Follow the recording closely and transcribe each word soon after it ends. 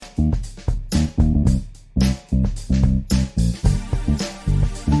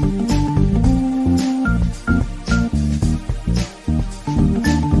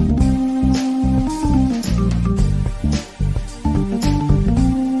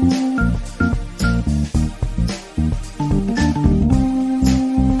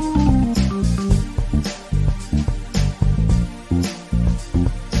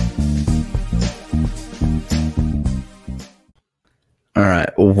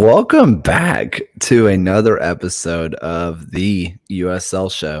Welcome back to another episode of the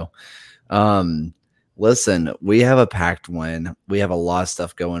USL show. Um, Listen, we have a packed win. We have a lot of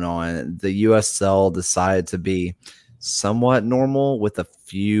stuff going on. The USL decided to be somewhat normal with a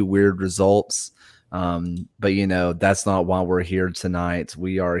few weird results. But that's not why we're here tonight.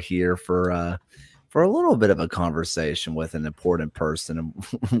 We are here for a little bit of a conversation with an important person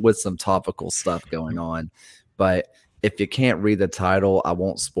and with some topical stuff going on. But if you can't read the title, I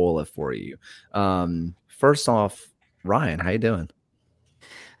won't spoil it for you. First off, Ryan, how you doing?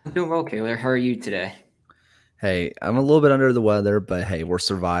 I'm doing well, Kaylor. How are you today? Hey, I'm a little bit under the weather, but hey, we're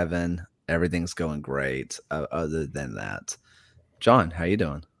surviving. Everything's going great. Other than that, John, how you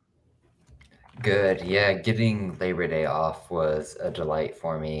doing? Good. Yeah, getting Labor Day off was a delight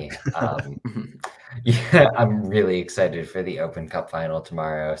for me. Yeah, I'm really excited for the Open Cup final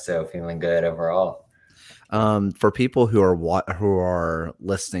tomorrow, so feeling good overall. For people who are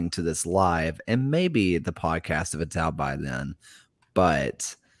listening to this live, and maybe the podcast if it's out by then,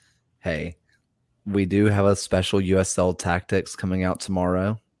 but hey, we do have a special USL Tactics coming out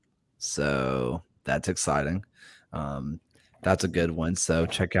tomorrow, so that's exciting. Um, that's a good one. So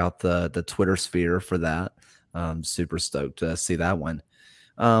check out the Twitter sphere for that. Super stoked to see that one.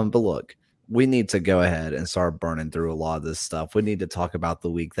 But look, we need to go ahead and start burning through a lot of this stuff. We need to talk about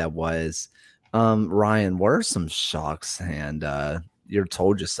the week that was. Ryan, what are some shocks and your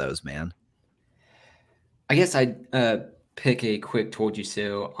told you so's, man? I guess I'd pick a quick told you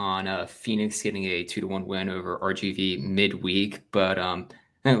so on Phoenix getting a 2-1 win over RGV midweek. But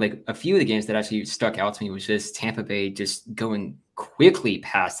like a few of the games that actually stuck out to me was just Tampa Bay just going quickly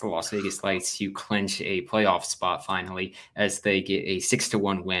past the Las Vegas Lights to clinch a playoff spot finally as they get a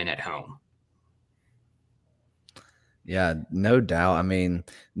 6-1 win at home. Yeah, no doubt. I mean,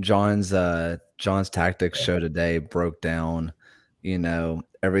 John's tactics show today broke down,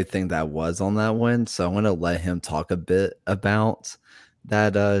 everything that was on that one. So I'm gonna let him talk a bit about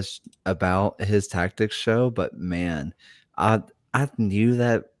that about his tactics show. But man, I I knew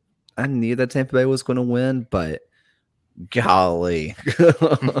that I knew that Tampa Bay was gonna win, but golly.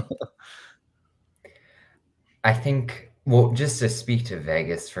 I think, well, just to speak to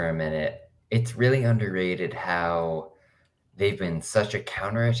Vegas for a minute, it's really underrated how they've been such a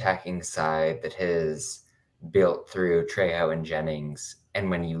counterattacking side that has built through Trejo and Jennings. And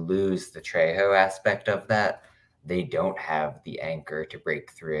when you lose the Trejo aspect of that, they don't have the anchor to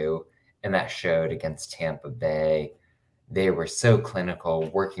break through. And that showed against Tampa Bay. They were so clinical,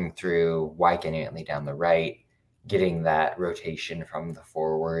 working through Wyke and down the right, getting that rotation from the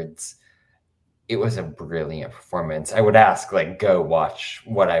forwards. It was a brilliant performance. I would ask, go watch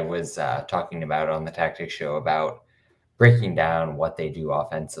what I was talking about on the Tactics show about breaking down what they do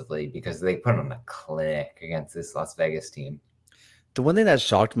offensively because they put on a clinic against this Las Vegas team. The one thing that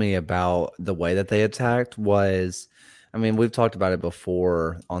shocked me about the way that they attacked was, I mean, we've talked about it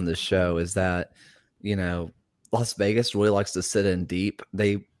before on this show, is that, you know, Las Vegas really likes to sit in deep.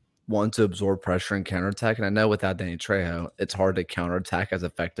 They want to absorb pressure and counterattack. And I know without Danny Trejo, it's hard to counterattack as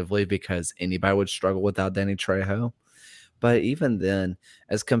effectively because anybody would struggle without Danny Trejo. But even then,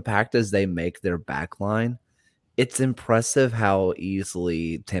 as compact as they make their back line, it's impressive how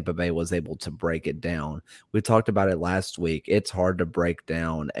easily Tampa Bay was able to break it down. We talked about it last week. It's hard to break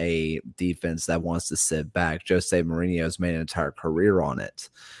down a defense that wants to sit back. Jose Mourinho's made an entire career on it.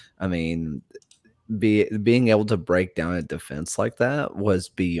 I mean, being able to break down a defense like that was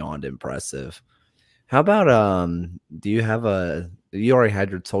beyond impressive. How about do you have you already had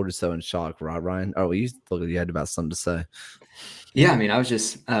your told you so in shock, right, Ryan? Oh, you look like you had about something to say. Yeah, I mean, I was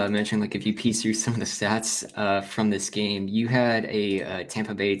just mentioning, like, if you piece through some of the stats from this game, you had a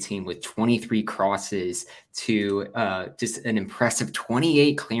Tampa Bay team with 23 crosses to just an impressive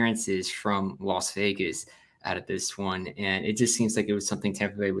 28 clearances from Las Vegas out of this one. And it just seems like it was something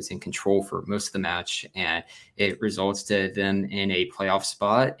Tampa Bay was in control for most of the match. And it results to them in a playoff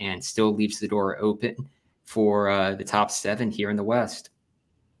spot and still leaves the door open for the top 7 here in the West.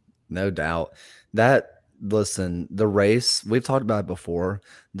 No doubt. That listen, the race, we've talked about it before.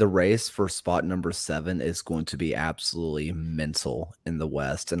 The race for spot number 7 is going to be absolutely mental in the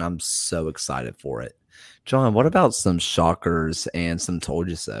West, and I'm so excited for it. John, what about some shockers and some told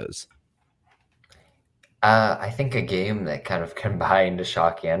you so's? I think a game that kind of combined a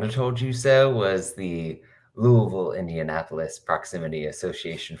shock and a told you so was the Louisville Indianapolis Proximity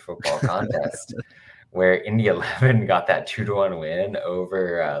Association football contest, where Indy 11 got that 2-1 win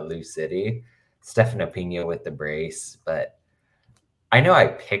over Lou City. Stefano Pina with the brace, but I know I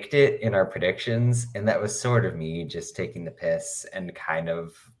picked it in our predictions, and that was sort of me just taking the piss and kind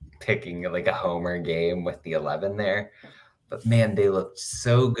of picking like a homer game with the 11 there. but man, they looked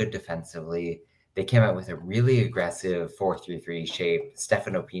so good defensively. They came out with a really aggressive 4-3-3 shape.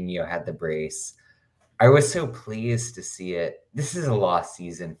 Stefano Pino had the brace. I was so pleased to see it. This is a lost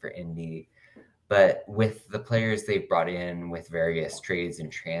season for Indy, but with the players they've brought in with various trades and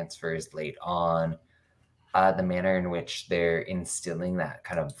transfers late on, the manner in which they're instilling that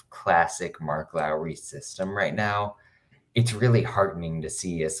kind of classic Mark Lowry system right now, it's really heartening to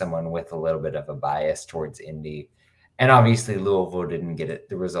see as someone with a little bit of a bias towards Indy. And obviously, Louisville didn't get it,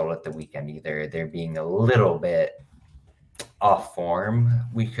 the result at the weekend either. They're being a little bit off form,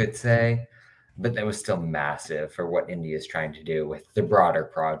 we could say, but that was still massive for what Indy is trying to do with the broader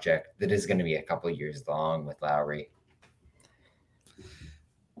project that is going to be a couple years long with Lowry.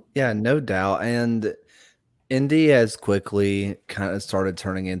 Yeah, no doubt. And Indy has quickly kind of started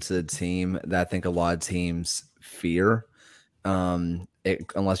turning into the team that I think a lot of teams fear,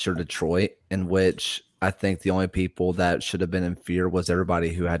 unless you're Detroit, in which I think the only people that should have been in fear was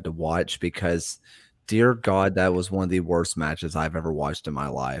everybody who had to watch because, dear God, that was one of the worst matches I've ever watched in my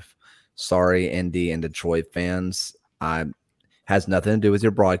life. Sorry, Indy and Detroit fans. I has nothing to do with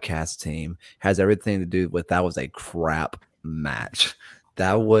your broadcast team. Has everything to do with that was a crap match.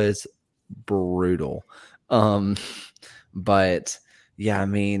 That was brutal. Um, but yeah, I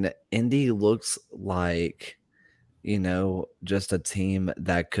mean, Indy looks like, just a team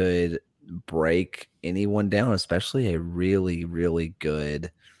that could break anyone down, especially a really, really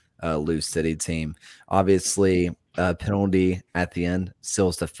good Lou City team. Obviously, a penalty at the end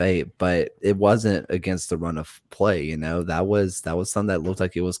seals the fate, but it wasn't against the run of play. That was something that looked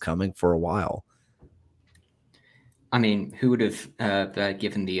like it was coming for a while. I mean, who would have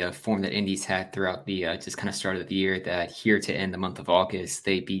given the form that Indy's had throughout the just kind of start of the year that here to end the month of August,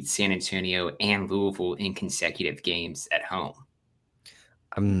 they beat San Antonio and Louisville in consecutive games at home.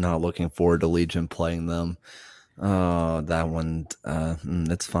 I'm not looking forward to Legion playing them. Oh, that one,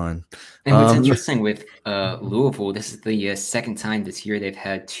 it's fine. And what's interesting with Louisville, this is the second time this year they've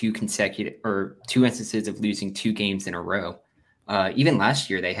had two instances of losing two games in a row. Even last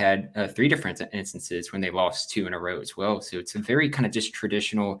year, they had three different instances when they lost two in a row as well. So it's a very kind of just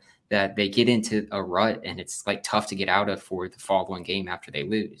traditional that they get into a rut and it's like tough to get out of for the following game after they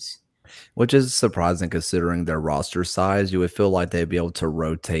lose. Which is surprising considering their roster size. You would feel like they'd be able to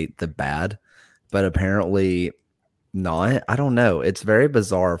rotate the bad, but apparently not. I don't know. It's very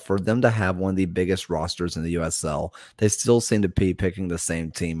bizarre for them to have one of the biggest rosters in the USL. They still seem to be picking the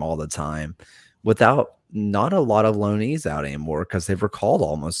same team all the time without not a lot of loanees out anymore because they've recalled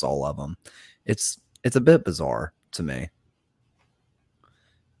almost all of them. It's a bit bizarre to me.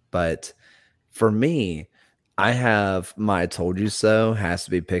 But for me, I have my told you so has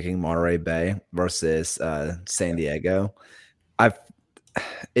to be picking Monterey Bay versus San Diego. I've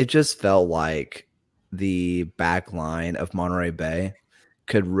it just felt like the back line of Monterey Bay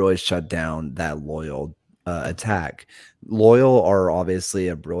could really shut down that Loyal attack. Loyal are obviously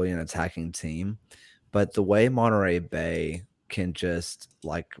a brilliant attacking team, but the way Monterey Bay can just,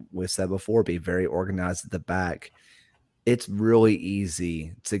 like we said before, be very organized at the back, it's really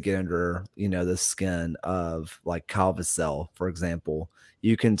easy to get under, the skin of like Kyle Vassell, for example.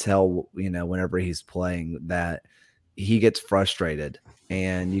 You can tell, whenever he's playing that he gets frustrated.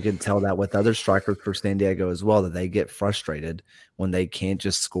 And you can tell that with other strikers for San Diego as well, that they get frustrated when they can't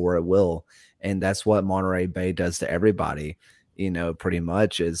just score at will. And that's what Monterey Bay does to everybody, pretty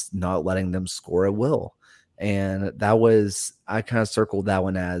much is not letting them score at will. And I kind of circled that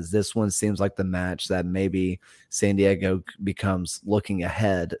one as this one seems like the match that maybe San Diego becomes looking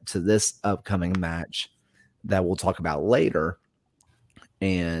ahead to this upcoming match that we'll talk about later.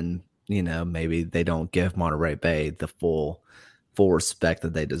 And, maybe they don't give Monterey Bay the full respect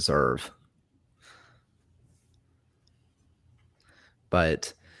that they deserve.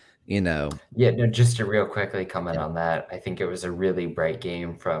 But, Yeah, no, just to real quickly comment on that, I think it was a really bright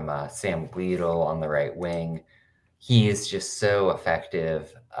game from Sam Gleadle on the right wing. He is just so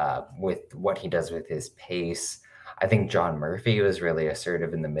effective with what he does with his pace. I think John Murphy was really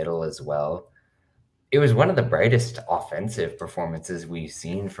assertive in the middle as well. It was one of the brightest offensive performances we've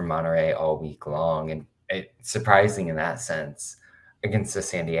seen from Monterey all week long, and it's surprising in that sense against the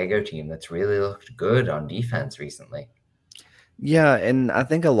San Diego team that's really looked good on defense recently. Yeah, and I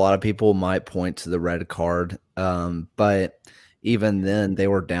think a lot of people might point to the red card, but even then, they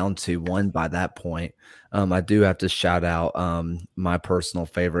were down 2-1 by that point. I do have to shout out my personal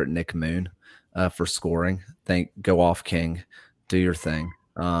favorite, Nick Moon, for scoring. Go off, King. Do your thing.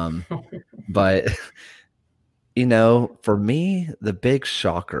 But, for me, the big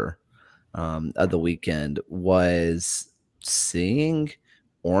shocker of the weekend was seeing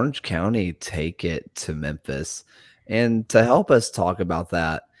Orange County take it to Memphis. And to help us talk about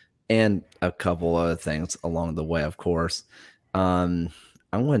that and a couple other things along the way, of course, um,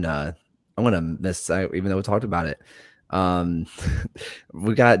 I'm gonna miss out, even though we talked about it. Um,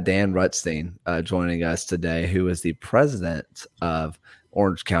 we got Dan Rutstein joining us today, who is the president of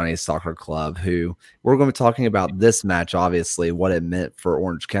Orange County Soccer Club. Who we're going to be talking about this match, obviously, what it meant for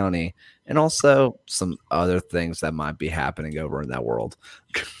Orange County, and also some other things that might be happening over in that world.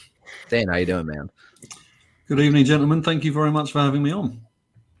 Dan, how you doing, man? Good evening, gentlemen. Thank you very much for having me on.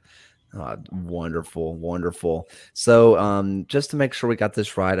 Wonderful, wonderful. So, just to make sure we got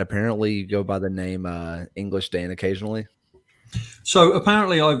this right, apparently you go by the name English Dan occasionally. So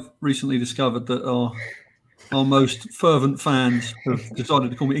apparently, I've recently discovered that our most fervent fans have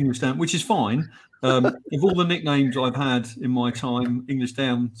decided to call me English Dan, which is fine. Of all the nicknames I've had in my time, English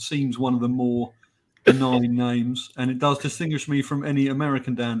Dan seems one of the more benign names, and it does distinguish me from any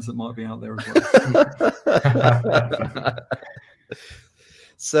American Dans that might be out there as well.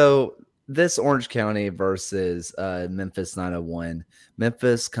 So this Orange County versus Memphis 901.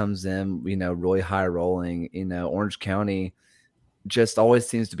 Memphis comes in, really high rolling. Orange County just always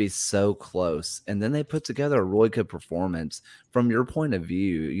seems to be so close. And then they put together a really good performance. From your point of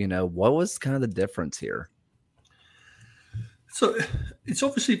view, what was kind of the difference here? So it's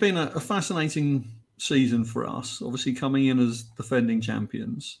obviously been a fascinating season for us, obviously coming in as defending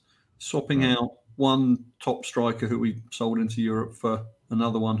champions, swapping out one top striker who we sold into Europe for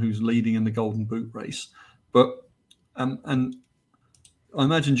another one who's leading in the Golden Boot race. But and I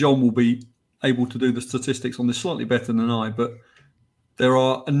imagine John will be able to do the statistics on this slightly better than I, but there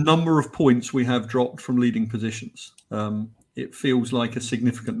are a number of points we have dropped from leading positions. It feels like a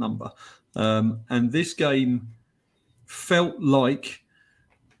significant number. And this game felt like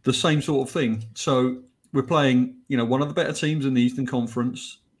the same sort of thing. So we're playing, one of the better teams in the Eastern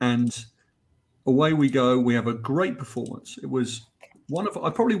Conference, and away we go. We have a great performance. It was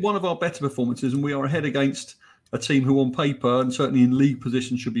probably one of our better performances, and we are ahead against a team who on paper and certainly in league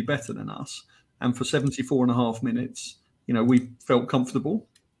position should be better than us. And for 74 and a half minutes, we felt comfortable.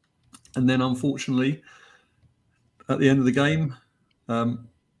 And then unfortunately, at the end of the game,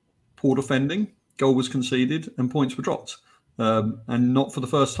 poor defending, goal was conceded, and points were dropped. And not for the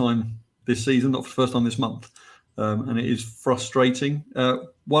first time this season, not for the first time this month. And it is frustrating.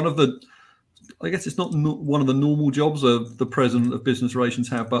 I guess it's not one of the normal jobs of the president of business relations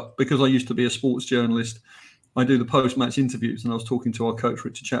have, but because I used to be a sports journalist, I do the post-match interviews, and I was talking to our coach,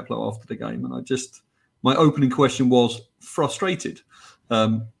 Richard Chaplow, after the game, and my opening question was frustrated,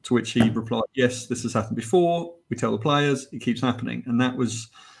 to which he replied, yes, this has happened before. We tell the players, it keeps happening. And that was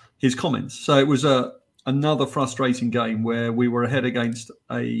his comments. So it was another frustrating game where we were ahead against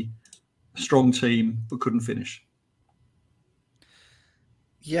a strong team but couldn't finish.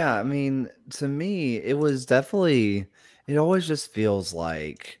 Yeah, I mean, to me, it was definitely, it always just feels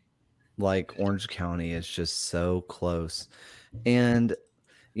like Orange County is just so close. And,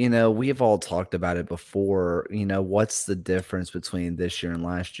 we've all talked about it before. What's the difference between this year and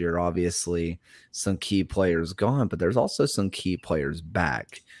last year? Obviously, some key players gone, but there's also some key players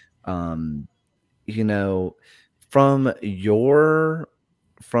back. From your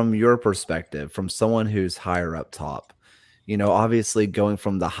perspective, from someone who's higher up top, obviously going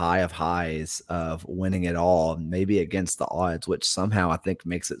from the high of highs of winning it all, maybe against the odds, which somehow I think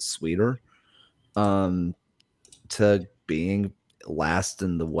makes it sweeter, to being last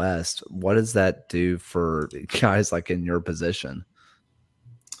in the West. What does that do for guys like in your position?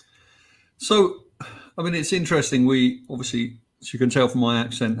 So, I mean, it's interesting. We obviously, as you can tell from my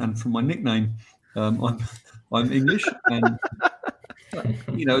accent and from my nickname, I'm English, and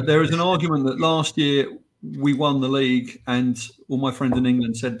there is an argument that last year we won the league, and all my friends in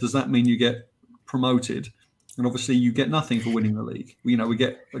England said, "Does that mean you get promoted?" And obviously, you get nothing for winning the league. We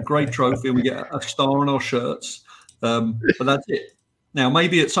get a great trophy, and we get a star on our shirts, but that's it. Now,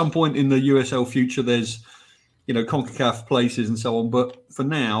 maybe at some point in the USL future, there's CONCACAF places and so on, but for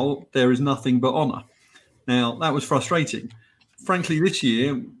now, there is nothing but honour. Now, that was frustrating. Frankly, this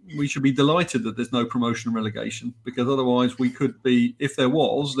year, we should be delighted that there's no promotion and relegation, because otherwise we could be, if there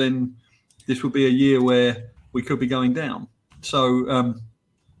was, then this would be a year where we could be going down. So I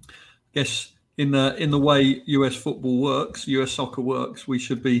guess in the way US football works, US soccer works, we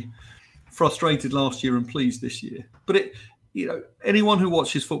should be frustrated last year and pleased this year. But anyone who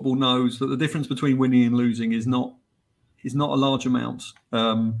watches football knows that the difference between winning and losing is not a large amount.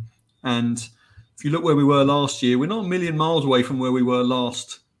 And if you look where we were last year, we're not a million miles away from where we were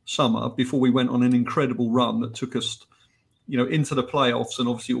last summer before we went on an incredible run that took us, into the playoffs and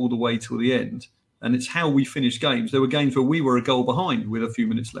obviously all the way till the end. And it's how we finish games. There were games where we were a goal behind with a few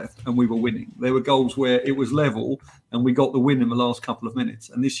minutes left and we were winning. There were goals where it was level and we got the win in the last couple of minutes.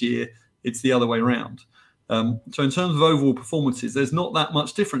 And this year, it's the other way around. So in terms of overall performances, there's not that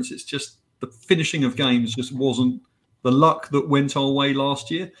much difference. It's just the finishing of games just wasn't the luck that went our way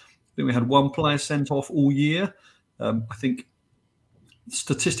last year. I think we had one player sent off all year. I think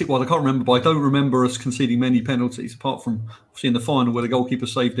statistic-wise, I can't remember, but I don't remember us conceding many penalties, apart from seeing the final where the goalkeeper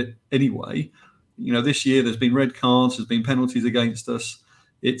saved it anyway. You know, this year there's been red cards, there's been penalties against us.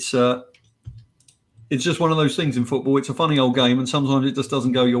 It's just one of those things in football. It's a funny old game, and sometimes it just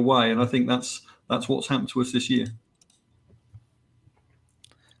doesn't go your way. And I think that's what's happened to us this year.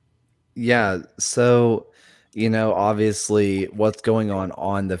 Yeah. So, you know, obviously what's going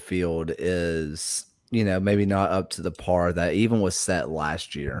on the field is, you know, maybe not up to the par that even was set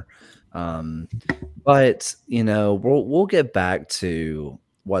last year. But, you know, we'll get back to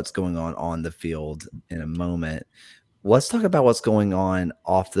what's going on the field in a moment. Let's talk about what's going on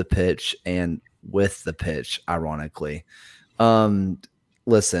off the pitch and with the pitch, ironically.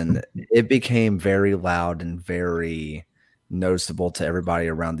 Listen, it became very loud and very noticeable to everybody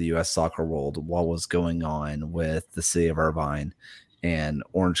around the U.S. soccer world what was going on with the city of Irvine and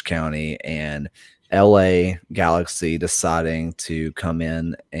Orange County and LA Galaxy deciding to come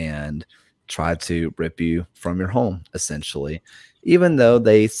in and try to rip you from your home, essentially, even though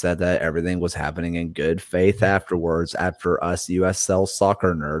they said that everything was happening in good faith afterwards, after us USL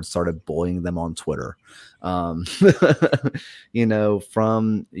soccer nerds started bullying them on Twitter. You know,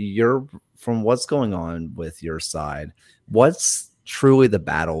 from what's going on with your side, what's truly the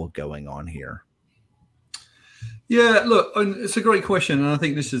battle going on here? Yeah, look, it's a great question, and I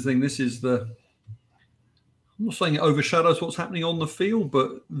think this is the. I'm not saying it overshadows what's happening on the field,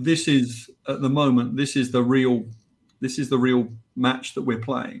 but this is at the moment. This is the real match that we're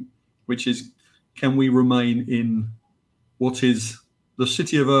playing, which is, can we remain in what is the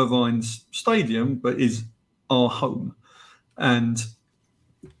city of Irvine's stadium, but is our home? And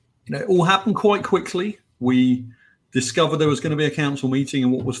you know, it all happened quite quickly. We discovered there was going to be a council meeting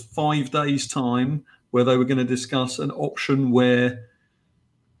in what was 5 days' time, where they were going to discuss an option where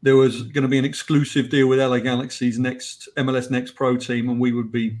there was going to be an exclusive deal with LA Galaxy's next MLS Next Pro team, and we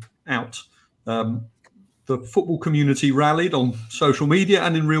would be out. The football community rallied on social media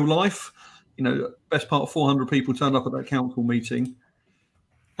and in real life. You know, best part of 400 people turned up at that council meeting,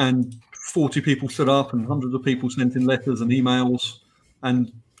 and 40 people stood up, and hundreds of people sent in letters and emails.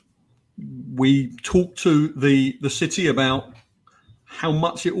 And we talked to the city about how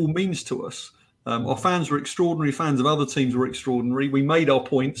much it all means to us. Our fans were extraordinary. Fans of other teams were extraordinary. We made our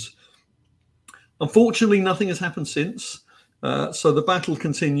points. Unfortunately, nothing has happened since. So the battle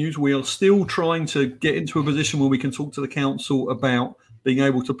continues. We are still trying to get into a position where we can talk to the council about being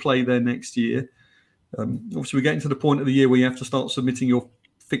able to play there next year. Obviously, we're getting to the point of the year where you have to start submitting your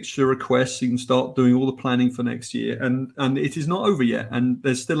fixture requests. You can start doing all the planning for next year. And it is not over yet. And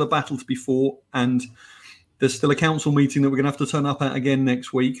there's still a battle to be fought. And there's still a council meeting that we're going to have to turn up at again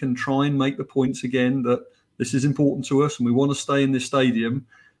next week and try and make the points again that this is important to us and we want to stay in this stadium,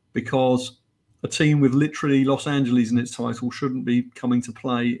 because a team with literally Los Angeles in its title shouldn't be coming to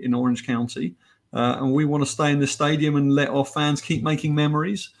play in Orange County. And we want to stay in this stadium and let our fans keep making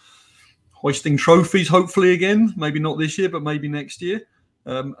memories, hoisting trophies, hopefully again, maybe not this year, but maybe next year.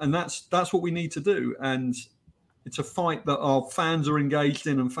 And that's what we need to do. And it's a fight that our fans are engaged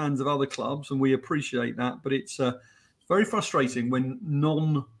in and fans of other clubs, and we appreciate that. But it's very frustrating when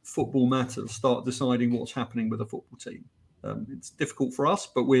non-football matters start deciding what's happening with a football team. It's difficult for us,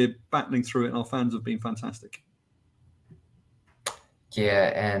 but we're battling through it, and our fans have been fantastic.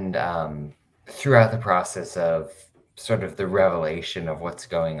 Yeah, and throughout the process of sort of the revelation of what's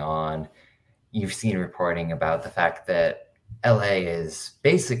going on, you've seen reporting about the fact that LA is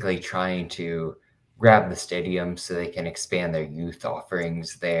basically trying to grab the stadium so they can expand their youth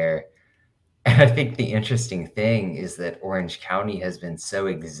offerings there. And I think the interesting thing is that Orange County has been so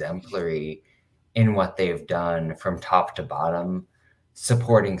exemplary in what they've done from top to bottom,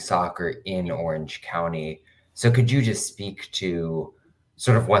 supporting soccer in Orange County. So could you just speak to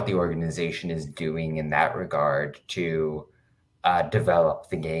sort of what the organization is doing in that regard to develop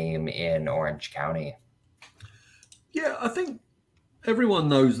the game in Orange County? Yeah, I think everyone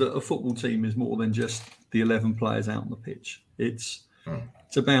knows that a football team is more than just the 11 players out on the pitch. It's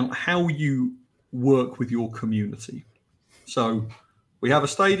about how you work with your community. So we have a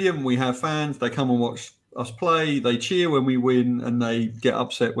stadium, we have fans, they come and watch us play, they cheer when we win, and they get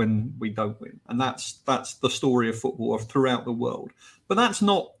upset when we don't win. And that's the story of football throughout the world. But that's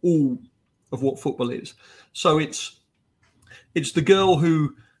not all of what football is. So it's the girl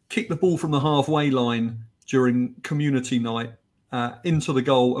who kicked the ball from the halfway line during community night into the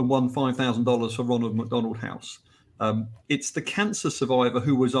goal and won $5,000 for Ronald McDonald House. It's the cancer survivor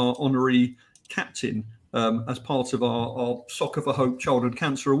who was our honorary captain as part of our Soccer for Hope Childhood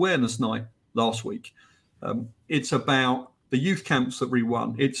Cancer Awareness Night last week. It's about the youth camps that we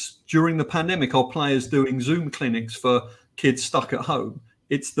run. It's during the pandemic, our players doing Zoom clinics for kids stuck at home.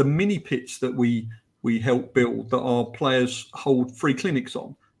 It's the mini pitch that we help build that our players hold free clinics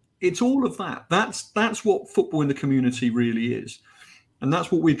on. It's all of that. That's what football in the community really is. And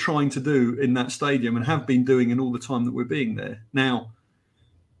that's what we're trying to do in that stadium and have been doing in all the time that we're being there. Now,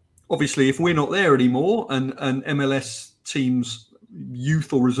 obviously, if we're not there anymore and MLS teams,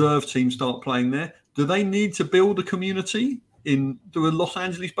 youth or reserve teams start playing there, do they need to build a community? Do a Los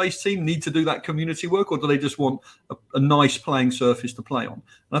Angeles-based team need to do that community work, or do they just want a nice playing surface to play on?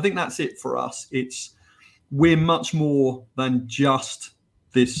 And I think that's it for us. We're much more than just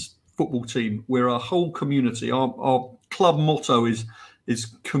this football team. We're a whole community. Our club motto is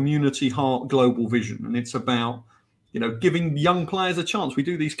community heart global vision, and it's about giving young players a chance. We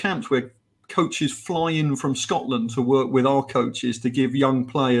do these camps where coaches fly in from Scotland to work with our coaches to give young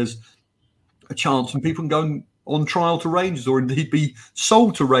players a chance, and people can go on trial to Rangers or indeed be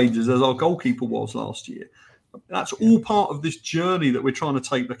sold to Rangers, as our goalkeeper was last year. That's all part of this journey that we're trying to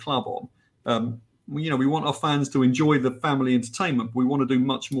take the club on. We want our fans to enjoy the family entertainment, but we want to do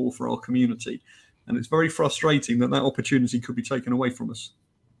much more for our community. And it's very frustrating that opportunity could be taken away from us.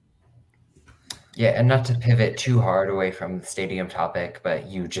 Yeah, and not to pivot too hard away from the stadium topic, but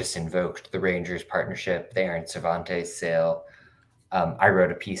you just invoked the Rangers partnership, the Aaron Cervantes sale. I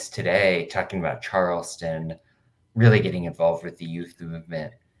wrote a piece today talking about Charleston really getting involved with the youth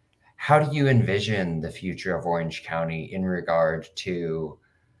movement. How do you envision the future of Orange County in regard to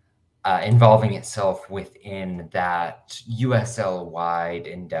involving itself within that USL-wide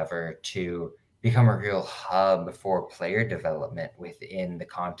endeavor to become a real hub for player development within the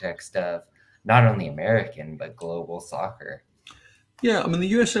context of not only American, but global soccer? Yeah, I mean,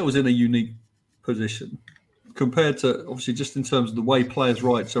 the USL was in a unique position compared to, obviously, just in terms of the way players'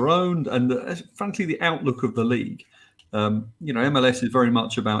 rights are owned and, frankly, the outlook of the league. MLS is very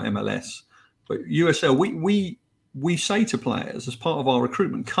much about MLS. But USL, we say to players as part of our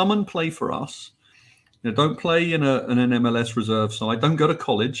recruitment, come and play for us. Don't play in an MLS reserve side. Don't go to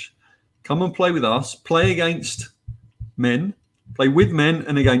college. Come and play with us. Play against men. Play with men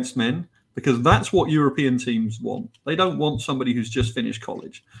and against men, because that's what European teams want. They don't want somebody who's just finished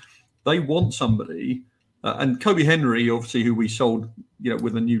college. They want somebody, and Kobe Henry, obviously, who we sold,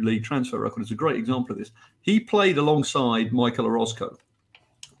 with a new league transfer record, is a great example of this. He played alongside Michael Orozco.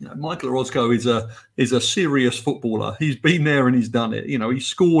 Michael Orozco is a serious footballer. He's been there and he's done it. He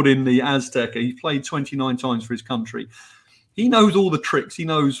scored in the Azteca. He played 29 times for his country. He knows all the tricks. He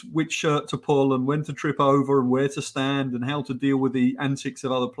knows which shirt to pull and when to trip over and where to stand and how to deal with the antics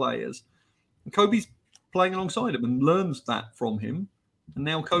of other players. And Kobe's playing alongside him and learns that from him. And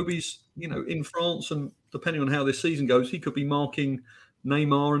now Kobe's, in France, and depending on how this season goes, he could be marking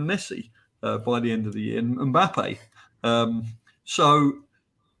Neymar and Messi by the end of the year, and Mbappe.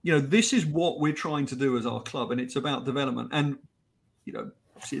 This is what we're trying to do as our club, and it's about development. And,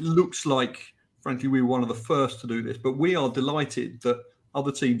 it looks like, frankly, we were one of the first to do this, but we are delighted that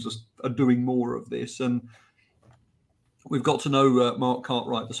other teams are doing more of this. And we've got to know Mark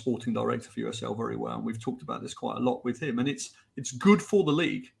Cartwright, the sporting director for USL, very well. And we've talked about this quite a lot with him. And it's good for the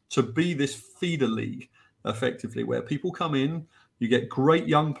league to be this feeder league, effectively, where people come in, you get great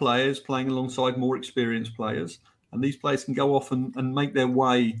young players playing alongside more experienced players. And these players can go off and make their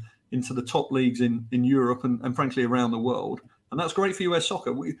way into the top leagues in Europe and frankly, around the world. And that's great for US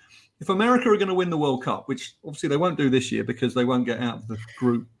soccer. If America are going to win the World Cup, which obviously they won't do this year because they won't get out of the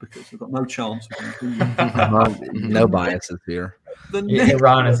group because they've got no chance. No biases here.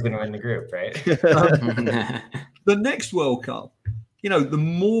 Iran is going to win the group, right? The next World Cup, the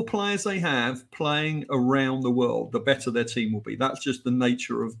more players they have playing around the world, the better their team will be. That's just the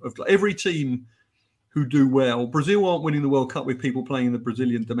nature of every team who do well. Brazil aren't winning the World Cup with people playing in the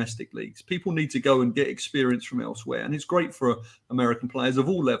Brazilian domestic leagues. People need to go and get experience from elsewhere. And it's great for American players of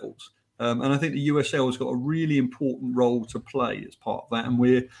all levels. And I think the USL has got a really important role to play as part of that. And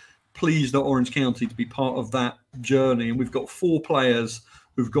we're pleased at Orange County to be part of that journey. And we've got 4 players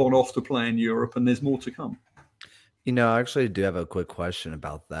who've gone off to play in Europe, and there's more to come. I actually do have a quick question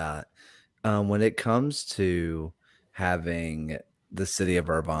about that. When it comes to having the city of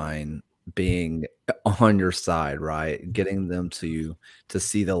Irvine being on your side, right? Getting them to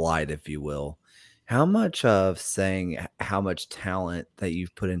see the light, if you will. how much of saying how much talent that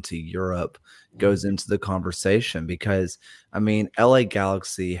you've put into Europe goes into the conversation? Because I mean, LA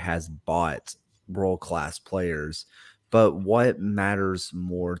Galaxy has bought world-class players, but what matters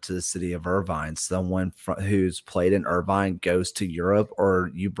more to the city of Irvine? Someone who's played in Irvine goes to Europe,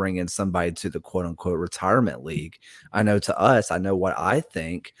 or you bring in somebody to the quote unquote retirement league? I know to us, I know what I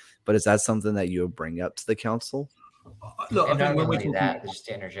think, but is that something that you would bring up to the council? Look, I And think not when we're only talking, that, just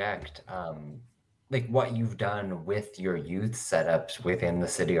to interject, like what you've done with your youth setups within the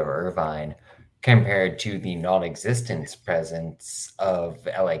city of Irvine compared to the non-existent presence of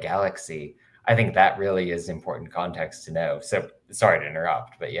LA Galaxy, I think that really is important context to know. So sorry to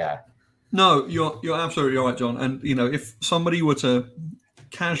interrupt, but yeah. no, you're absolutely right, John. And you know, if somebody were to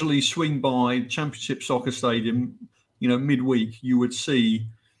casually swing by Championship Soccer Stadium, you know, midweek, you would see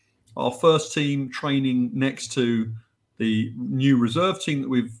our first team training next to the new reserve team that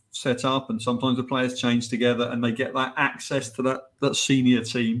we've set up, and sometimes the players change together and they get that access to that senior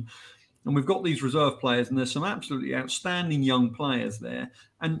team. And we've got these reserve players, and there's some absolutely outstanding young players there.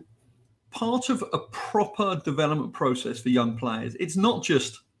 And part of a proper development process for young players, it's not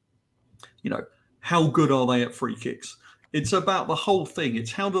just, you know, how good are they at free kicks? It's about the whole thing.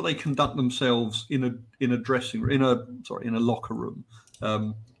 It's how do they conduct themselves in a dressing room, in a locker room.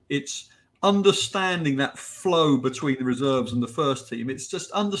 It's understanding that flow between the reserves and the first team. It's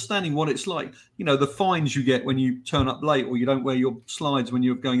just understanding what it's like. You know, the fines you get when you turn up late, or you don't wear your slides when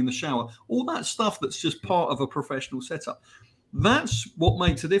you're going in the shower. All that stuff that's just part of a professional setup. That's what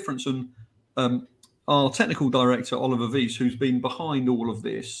makes a difference. And our technical director, Oliver Wies, who's been behind all of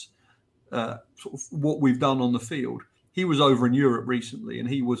this, sort of what we've done on the field. He was over in Europe recently, and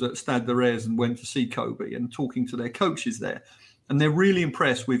he was at Stade de Reims and went to see Kobe and talking to their coaches there. And they're really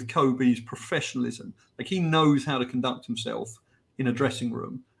impressed with Kobe's professionalism. Like, he knows how to conduct himself in a dressing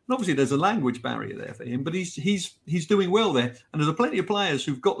room. And obviously there's a language barrier there for him, but he's doing well there. And there's plenty of players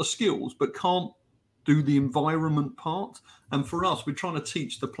who've got the skills but can't do the environment part. And for us, we're trying to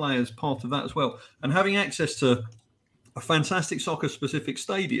teach the players part of that as well. And having access to a fantastic soccer-specific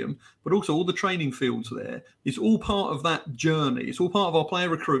stadium, but also all the training fields there, is all part of that journey. It's all part of our player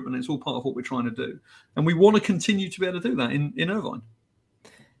recruitment. It's all part of what we're trying to do. And we want to continue to be able to do that in Irvine.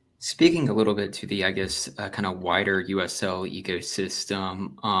 Speaking a little bit to the, I guess, kind of wider USL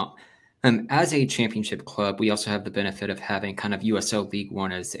ecosystem, as a championship club, we also have the benefit of having kind of USL League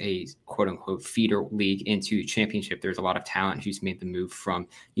One as a quote unquote feeder league into championship. There's a lot of talent who's made the move from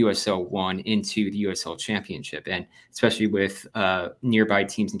USL One into the USL Championship. And especially with nearby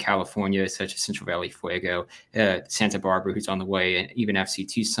teams in California, such as Central Valley Fuego, Santa Barbara, who's on the way, and even FC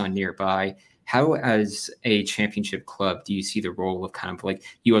Tucson nearby. How, as a championship club, do you see the role of kind of like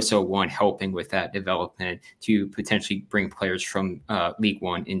USL One helping with that development to potentially bring players from League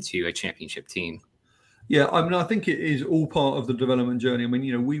One into a championship team? Yeah, I mean, I think it is all part of the development journey. I mean,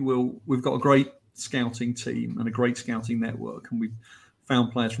 you know, we've got a great scouting team and a great scouting network, and we've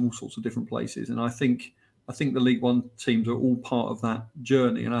found players from all sorts of different places. And I think the League One teams are all part of that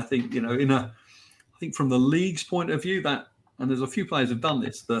journey. And I think, you know, I think from the league's point of view, that, and there's a few players who've done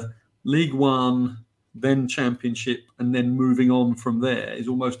this, the League One, then Championship, and then moving on from there is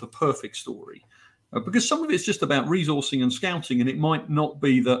almost a perfect story. Because some of it's just about resourcing and scouting, and it might not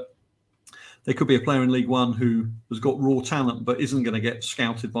be that there could be a player in League One who has got raw talent but isn't going to get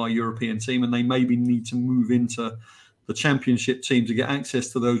scouted by a European team, and they maybe need to move into the Championship team to get access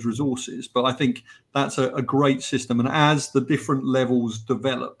to those resources. But I think that's a great system, and as the different levels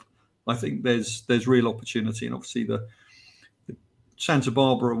develop, I think there's real opportunity. And obviously the Santa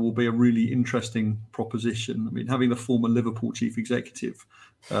Barbara will be a really interesting proposition. I mean, having the former Liverpool chief executive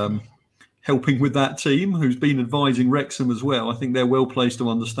helping with that team, who's been advising Wrexham as well, I think they're well placed to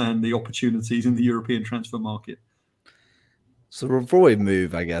understand the opportunities in the European transfer market. So before we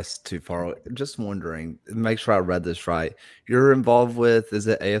move, I guess, too far, just wondering, make sure I read this right. You're involved with, is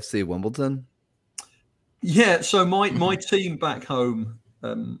it AFC Wimbledon? Yeah, so my team back home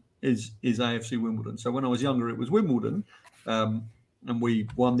is AFC Wimbledon. So when I was younger, it was Wimbledon. And we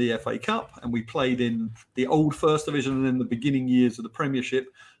won the FA Cup, and we played in the old First Division and in the beginning years of the Premiership.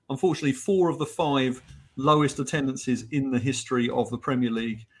 Unfortunately, 4 of the 5 lowest attendances in the history of the Premier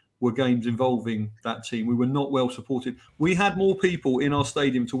League were games involving that team. We were not well supported. We had more people in our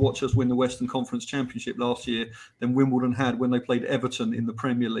stadium to watch us win the Western Conference Championship last year than Wimbledon had when they played Everton in the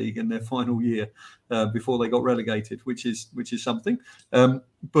Premier League in their final year before they got relegated, which is something.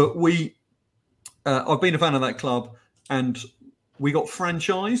 But I've been a fan of that club, and we got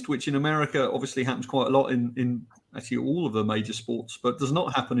franchised, which in America obviously happens quite a lot in actually all of the major sports, but does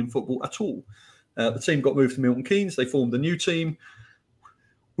not happen in football at all. The team got moved to Milton Keynes. They formed a new team.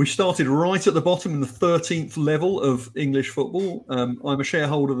 We started right at the bottom in the 13th level of English football. I'm a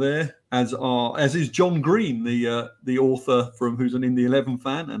shareholder there, as is John Green, the author who's an Indy 11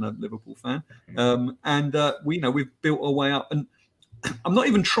 fan and a Liverpool fan. We've built our way up. And I'm not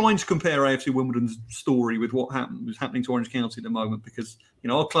even trying to compare AFC Wimbledon's story with was happening to Orange County at the moment, because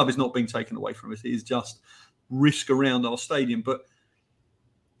our club is not being taken away from us. It is just risk around our stadium. But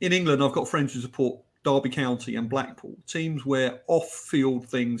in England, I've got friends who support Derby County and Blackpool, teams where off-field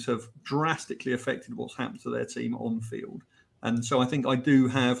things have drastically affected what's happened to their team on-field. And so I think I do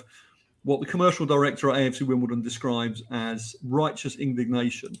have what the commercial director at AFC Wimbledon describes as righteous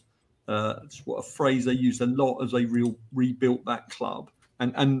indignation. It's what a phrase they used a lot as they rebuilt that club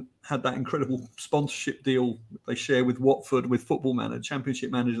and had that incredible sponsorship deal they share with Watford, with Football Manager,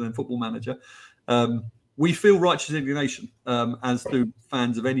 Championship Manager, and Football Manager. We feel righteous indignation, as do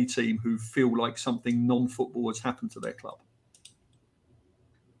fans of any team who feel like something non-football has happened to their club.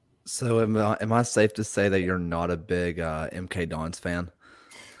 So am I safe to say that you're not a big MK Dons fan?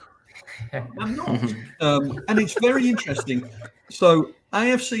 I'm not. And it's very interesting. So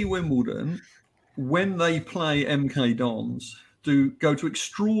AFC Wimbledon, when they play MK Dons, do go to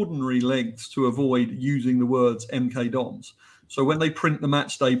extraordinary lengths to avoid using the words MK Dons. So when they print the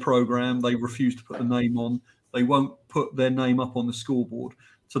match day program, they refuse to put the name on. They won't put their name up on the scoreboard,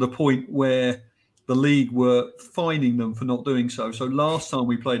 to the point where the league were fining them for not doing so. So last time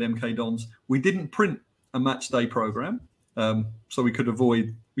we played MK Dons, we didn't print a match day program, so we could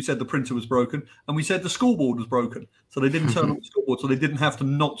avoid. We said the printer was broken, and we said the scoreboard was broken, so they didn't turn on the scoreboard, so they didn't have to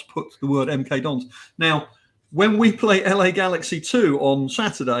not put the word MK Dons. Now, when we play LA Galaxy 2 on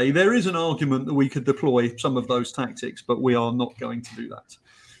Saturday, there is an argument that we could deploy some of those tactics, but we are not going to do that.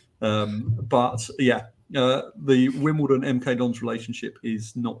 The Wimbledon MK Dons relationship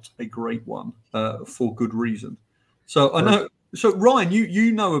is not a great one, for good reason. So I know. So Ryan,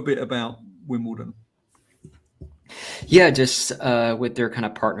 you know a bit about Wimbledon. Yeah, just with their kind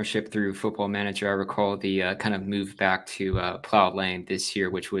of partnership through Football Manager, I recall the kind of move back to Plough Lane this year,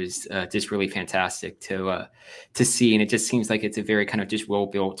 which was just really fantastic to see. And it just seems like it's a very kind of just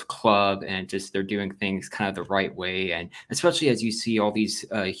well-built club, and just they're doing things kind of the right way. And especially as you see all these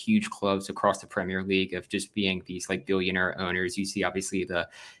huge clubs across the Premier League of just being these like billionaire owners, you see obviously the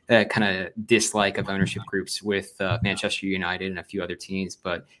kind of dislike of ownership groups with Manchester United and a few other teams.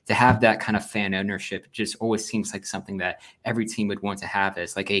 But to have that kind of fan ownership just always seems like something that every team would want to have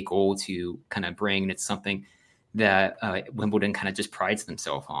as like a goal to kind of bring. And it's something that Wimbledon kind of just prides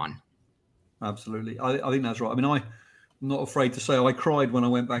themselves on. Absolutely. I think that's right. I mean, I'm not afraid to say I cried when I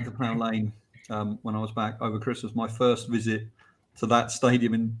went back to Plough Lane when I was back over Christmas, my first visit to that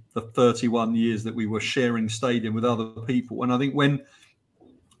stadium in the 31 years that we were sharing stadium with other people. And I think when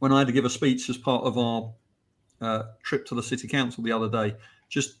I had to give a speech as part of our trip to the city council the other day,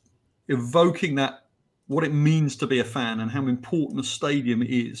 just evoking that, what it means to be a fan and how important a stadium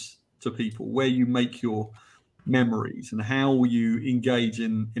is to people, where you make your memories and how you engage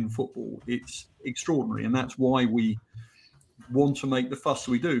in football. It's extraordinary. And that's why we want to make the fuss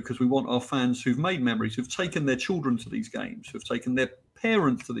we do, because we want our fans who've made memories, who've taken their children to these games, who've taken their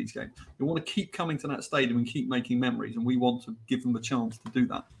parents to these games. We want to keep coming to that stadium and keep making memories, and we want to give them the chance to do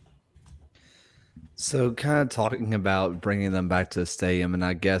that. So kind of talking about bringing them back to the stadium, and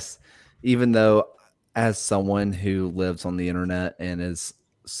I guess even though as someone who lives on the internet and is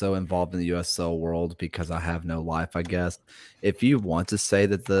so involved in the USL world because I have no life, I guess, if you want to say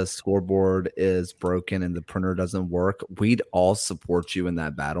that the scoreboard is broken and the printer doesn't work, we'd all support you in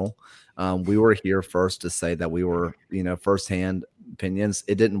that battle. We were here first to say that we were, firsthand opinions.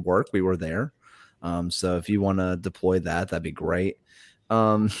 It didn't work. We were there. So if you want to deploy that, that'd be great.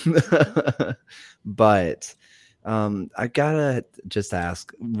 But I gotta just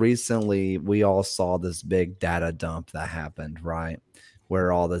ask, recently we all saw this big data dump that happened, right?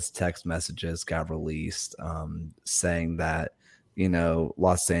 Where all this text messages got released, saying that,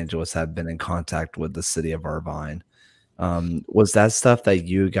 Los Angeles had been in contact with the city of Irvine. Was that stuff that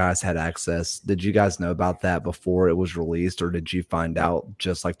you guys had access? Did you guys know about that before it was released, or did you find out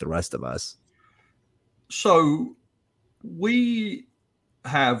just like the rest of us? So we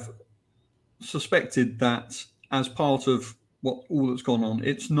have suspected that as part of all that's gone on,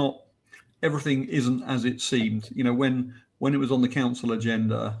 everything isn't as it seemed. When it was on the council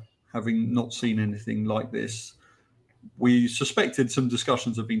agenda, having not seen anything like this, we suspected some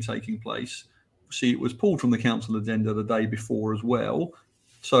discussions have been taking place. See, it was pulled from the council agenda the day before as well.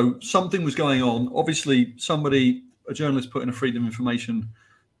 So something was going on. Obviously, a journalist put in a Freedom of Information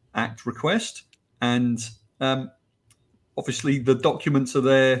Act request, and obviously the documents are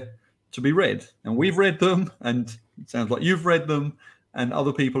there to be read. And we've read them, and it sounds like you've read them. and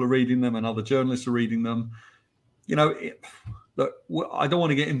other people are reading them and other journalists are reading them. Look, I don't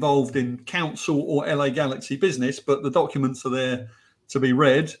want to get involved in council or LA Galaxy business, but the documents are there to be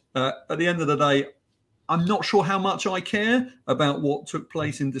read. At the end of the day, I'm not sure how much I care about what took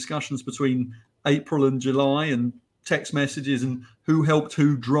place in discussions between April and July and text messages and who helped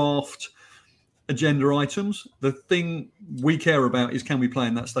who draft agenda items. The thing we care about is, can we play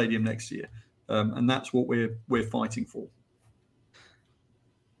in that stadium next year? And that's what we're fighting for.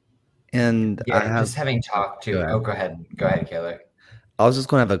 And just having talked to. Go ahead, Kayla. I was just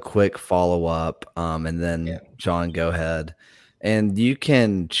going to have a quick follow up, and then John, go ahead. And you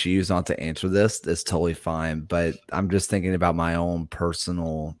can choose not to answer this. It's totally fine. But I'm just thinking about my own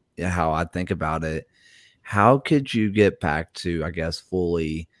personal, how I think about it. How could you get back to, I guess,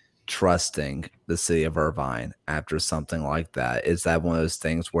 fully trusting the city of Irvine after something like that? Is that one of those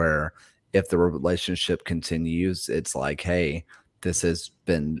things where if the relationship continues, it's like, hey, this has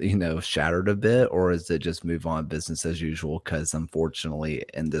been, shattered a bit, or is it just move on business as usual? Because unfortunately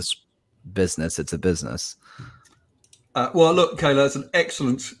in this business, it's a business. Well, look, Kayla, that's an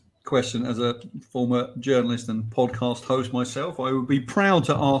excellent question. As a former journalist and podcast host myself, I would be proud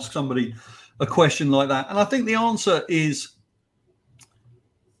to ask somebody a question like that. And I think the answer is,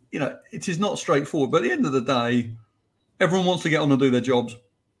 it is not straightforward. But at the end of the day, everyone wants to get on and do their jobs.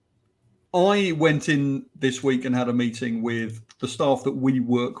 I went in this week and had a meeting with the staff that we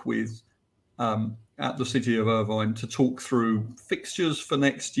work with at the City of Irvine to talk through fixtures for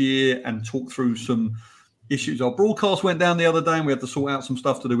next year and talk through some issues. Our broadcast went down the other day and we had to sort out some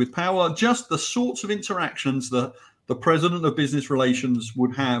stuff to do with power, just the sorts of interactions that the president of business relations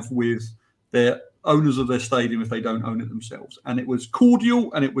would have with their owners of their stadium if they don't own it themselves. And it was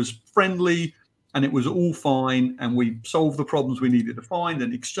cordial and it was friendly and it was all fine. And we solved the problems we needed to find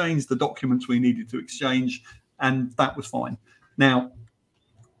and exchanged the documents we needed to exchange. And that was fine. Now,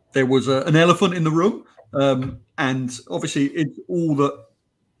 there was an elephant in the room. And obviously it's all that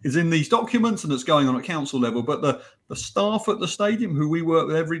is in these documents and it's going on at council level. But the staff at the stadium who we work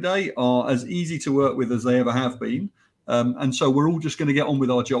with every day are as easy to work with as they ever have been. And so we're all just going to get on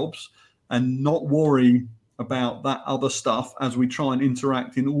with our jobs and not worry about that other stuff as we try and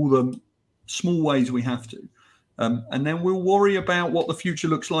interact in all the small ways we have to. And then we'll worry about what the future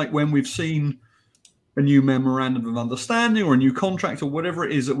looks like when we've seen a new memorandum of understanding or a new contract or whatever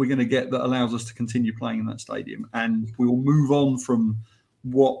it is that we're going to get that allows us to continue playing in that stadium. And we will move on from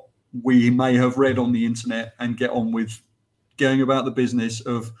what we may have read on the internet and get on with going about the business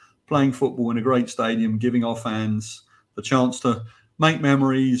of playing football in a great stadium, giving our fans the chance to make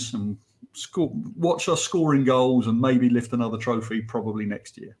memories and watch us scoring goals and maybe lift another trophy probably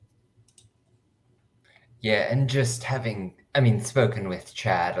next year. Yeah, and just having, spoken with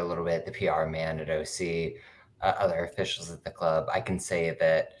Chad a little bit, the PR man at OC, other officials at the club, I can say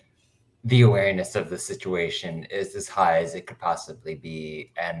that the awareness of the situation is as high as it could possibly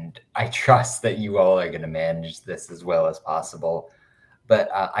be. And I trust that you all are going to manage this as well as possible. But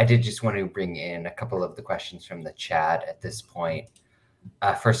I did just want to bring in a couple of the questions from the chat at this point.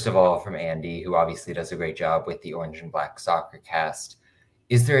 First of all, from Andy, who obviously does a great job with the Orange and Black Soccer Cast.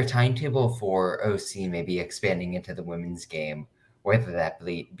 Is there a timetable for OC maybe expanding into the women's game, whether that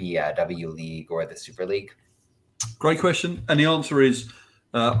be a W League or the Super League? Great question. And the answer is,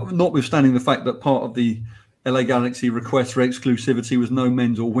 notwithstanding the fact that part of the LA Galaxy request for exclusivity was no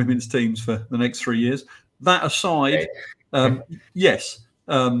men's or women's teams for the next 3 years. That aside, yes,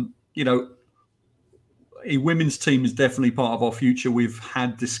 a women's team is definitely part of our future. We've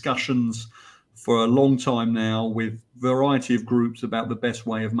had discussions for a long time now with a variety of groups about the best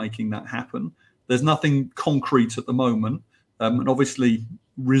way of making that happen. There's nothing concrete at the moment. And obviously,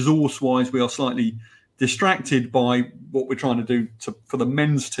 resource-wise, we are slightly distracted by what we're trying to do for the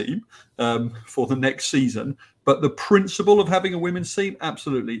men's team for the next season. But the principle of having a women's team,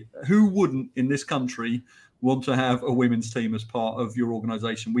 absolutely. Who wouldn't in this country want to have a women's team as part of your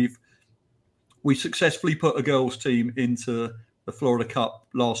organization? We successfully put a girls' team into the Florida Cup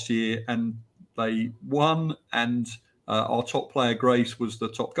last year and they won. And our top player, Grace, was the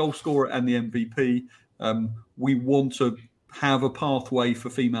top goal scorer and the MVP. We want to have a pathway for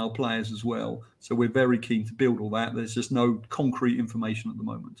female players as well. So we're very keen to build all that. There's just no concrete information at the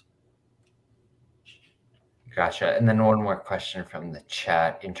moment. Gotcha. And then one more question from the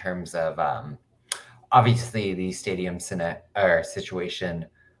chat in terms of obviously the stadium situation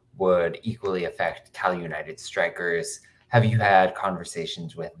would equally affect Cal United strikers. Have you had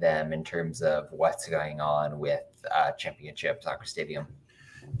conversations with them in terms of what's going on with Championship Soccer Stadium?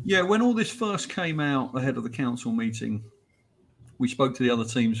 Yeah, when all this first came out ahead of the council meeting, we spoke to the other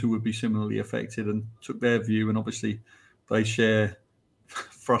teams who would be similarly affected and took their view. And obviously they share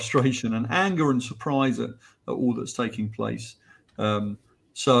frustration and anger and surprise at all that's taking place.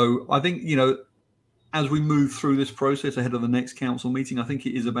 So I think, as we move through this process ahead of the next council meeting, I think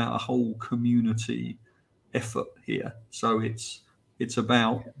it is about a whole community effort here. So it's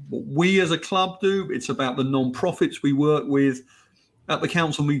about what we as a club do. It's about the non-profits we work with. At the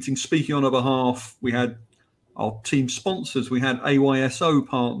council meeting, speaking on our behalf, we had our team sponsors, we had AYSO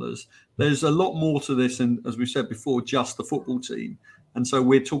partners. There's a lot more to this, and as we said before, just the football team. And so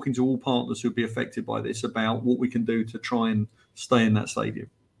we're talking to all partners who'll be affected by this about what we can do to try and stay in that stadium.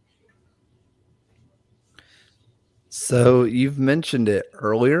 So you've mentioned it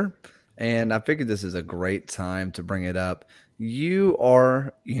earlier, and I figured this is a great time to bring it up. You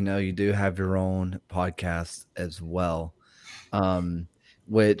are, you do have your own podcast as well,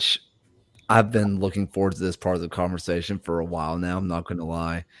 which I've been looking forward to this part of the conversation for a while now. I'm not going to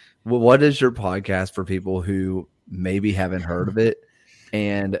lie. What is your podcast for people who maybe haven't heard of it?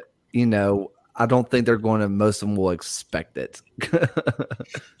 And, I don't think most of them will expect it.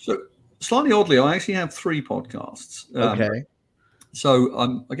 So slightly oddly, I actually have 3 podcasts. Okay.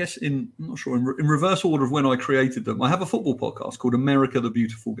 So I guess I'm not sure, in reverse order of when I created them, I have a football podcast called America, the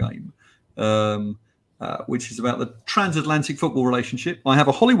Beautiful Game, which is about the transatlantic football relationship. I have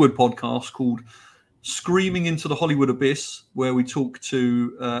a Hollywood podcast called Screaming into the Hollywood Abyss, where we talk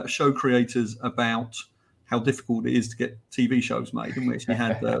to show creators about how difficult it is to get TV shows made. And we actually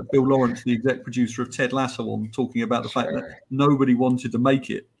had Bill Lawrence, the exec producer of Ted Lasso, on talking about the fact that nobody wanted to make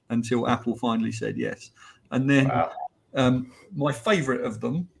it until Apple finally said yes. And then my favorite of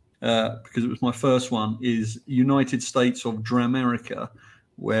them, because it was my first one, is United States of Dramerica,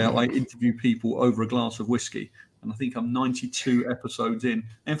 where I interview people over a glass of whiskey. And I think I'm 92 episodes in.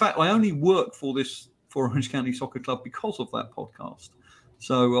 In fact, I only work for Orange County Soccer Club because of that podcast.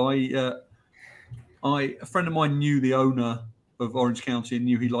 So a friend of mine knew the owner of Orange County and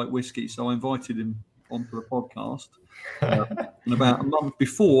knew he liked whiskey. So I invited him onto the podcast. And about a month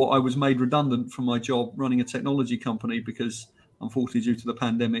before, I was made redundant from my job running a technology company because, unfortunately, due to the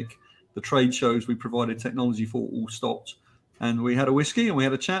pandemic, the trade shows we provided technology for all stopped. And we had a whiskey and we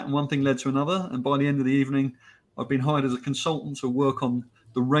had a chat, and one thing led to another. And by the end of the evening, I've been hired as a consultant to work on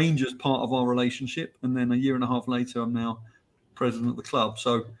the Rangers part of our relationship. And then a year and a half later, I'm now president of the club.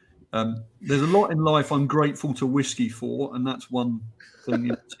 So there's a lot in life I'm grateful to whiskey for, and that's one thing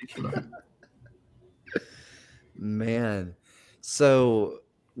in particular. Man, so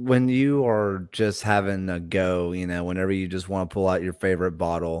when you are just having a go, whenever you just want to pull out your favorite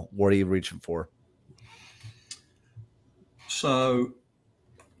bottle, what are you reaching for? So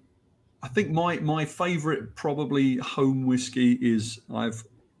I think my favorite probably home whiskey is I've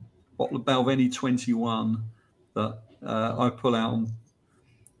bottle of Balvenie 21 that I pull out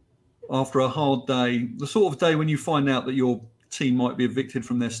after a hard day, the sort of day when you find out that your team might be evicted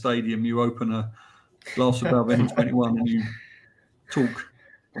from their stadium. You open a glass of Balvenie 21 and you talk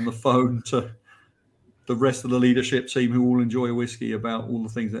on the phone to the rest of the leadership team who all enjoy a whiskey about all the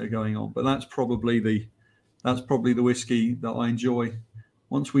things that are going on. But that's probably the whiskey that I enjoy.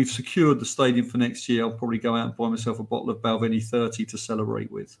 Once we've secured the stadium for next year, I'll probably go out and buy myself a bottle of Balvenie 30 to celebrate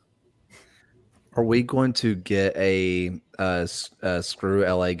with. Are we going to get a Screw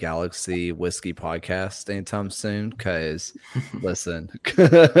LA Galaxy whiskey podcast anytime soon? Because, listen.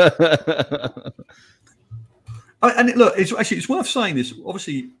 And look, it's worth saying this.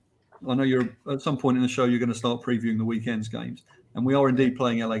 Obviously, I know you're at some point in the show you're going to start previewing the weekend's games, and we are indeed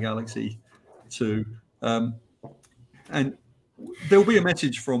playing LA Galaxy too. And there'll be a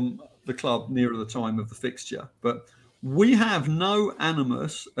message from the club nearer the time of the fixture, but we have no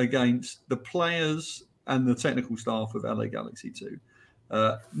animus against the players and the technical staff of LA Galaxy 2,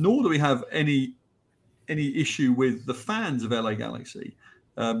 nor do we have any issue with the fans of LA Galaxy.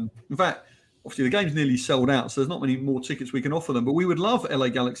 In fact, obviously the game's nearly sold out, so there's not many more tickets we can offer them, but we would love LA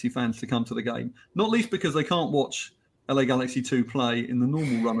Galaxy fans to come to the game, not least because they can't watch LA Galaxy 2 play in the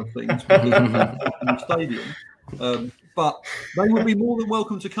normal run of things in the stadium. But they would be more than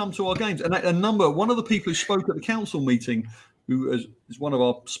welcome to come to our games. And one of the people who spoke at the council meeting, who is one of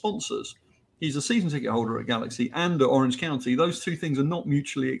our sponsors, he's a season ticket holder at Galaxy and at Orange County. Those two things are not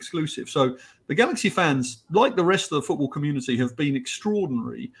mutually exclusive. So the Galaxy fans, like the rest of the football community, have been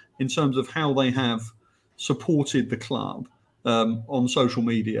extraordinary in terms of how they have supported the club on social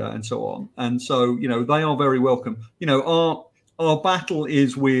media and so on. And so, they are very welcome. Our battle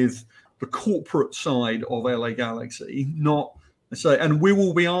is with the corporate side of LA Galaxy, and we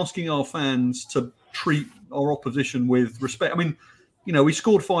will be asking our fans to treat our opposition with respect. I mean, we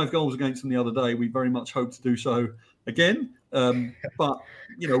scored 5 goals against them the other day. We very much hope to do so again. But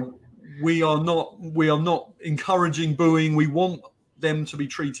we are not encouraging booing. We want them to be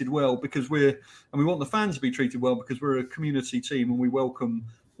treated well because we want the fans to be treated well because we're a community team and we welcome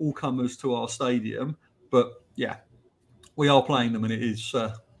all comers to our stadium. But yeah, we are playing them, and it is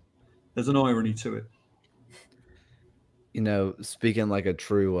there's an irony to it. Speaking like a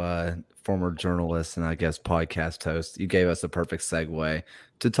true former journalist and I guess podcast host, you gave us a perfect segue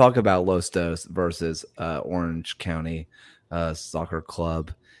to talk about Los Dos versus Orange County Soccer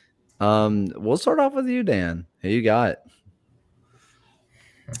Club. We'll start off with you, Dan. Who you got?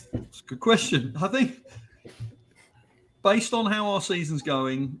 It's a good question. I think based on how our season's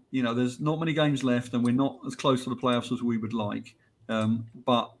going, there's not many games left and we're not as close to the playoffs as we would like.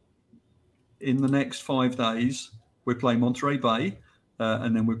 But in the next 5 days, we're playing Monterey Bay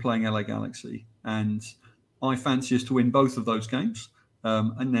and then we're playing LA Galaxy. And I fancy us to win both of those games.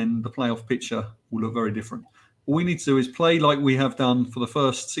 And then the playoff picture will look very different. All we need to do is play like we have done for the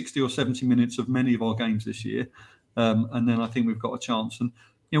first 60 or 70 minutes of many of our games this year. And then I think we've got a chance. And,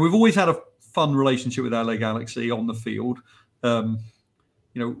 we've always had a fun relationship with LA Galaxy on the field.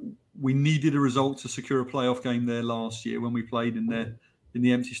 We needed a result to secure a playoff game there last year when we played in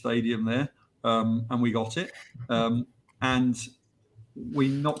the empty stadium there. And we got it. And we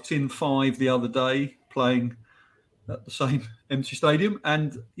knocked in 5 the other day playing at the same empty stadium.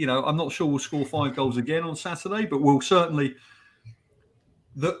 And, I'm not sure we'll score 5 goals again on Saturday, but we'll certainly...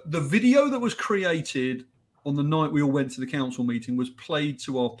 The video that was created on the night we all went to the council meeting was played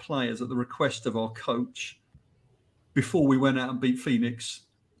to our players at the request of our coach before we went out and beat Phoenix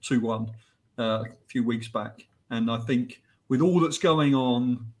 2-1 a few weeks back. And I think with all that's going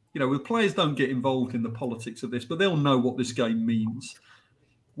on, the players don't get involved in the politics of this, but they'll know what this game means.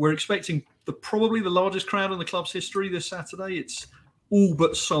 We're expecting probably the largest crowd in the club's history this Saturday. It's all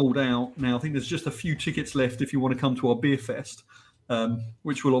but sold out now. I think there's just a few tickets left if you want to come to our beer fest,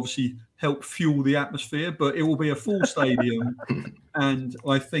 which will obviously help fuel the atmosphere, but it will be a full stadium. And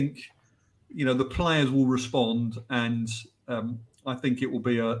I think, the players will respond. And I think it will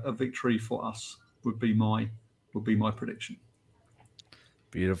be a victory for us would be my prediction.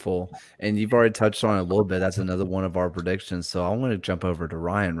 Beautiful. And you've already touched on it a little bit. That's another one of our predictions. So I want to jump over to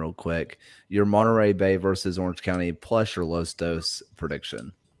Ryan real quick. Your Monterey Bay versus Orange County plus your Los Dos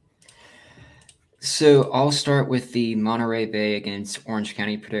prediction. So I'll start with the Monterey Bay against Orange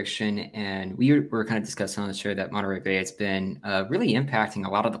County prediction. And we were kind of discussing on the show that Monterey Bay has been really impacting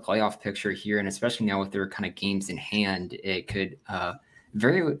a lot of the playoff picture here. And especially now with their kind of games in hand, it could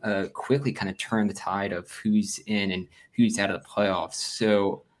very quickly kind of turn the tide of who's in and who's out of the playoffs.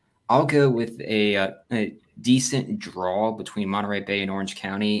 So I'll go with a decent draw between Monterey Bay and Orange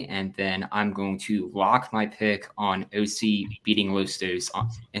County, and then I'm going to lock my pick on OC beating Los Dos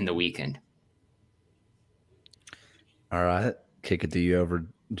in the weekend. All right. Kick it to you over,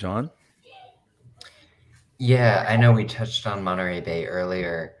 John. Yeah, I know we touched on Monterey Bay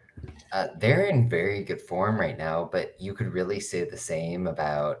earlier. They're in very good form right now, but you could really say the same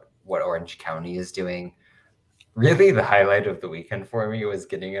about what Orange County is doing. Really, the highlight of the weekend for me was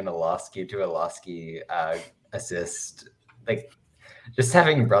getting an Olowski to Olowski assist. Like, just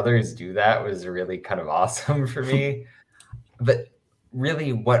having brothers do that was really kind of awesome for me. But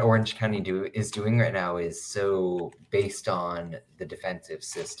really, what Orange County is doing right now is so based on the defensive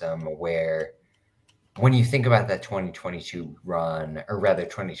system where when you think about that 2022 run, or rather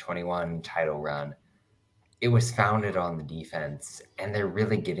 2021 title run, it was founded on the defense, and they're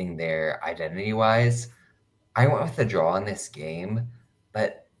really getting there identity-wise. I went with a draw in this game,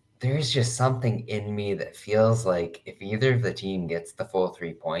 but there's just something in me that feels like if either of the team gets the full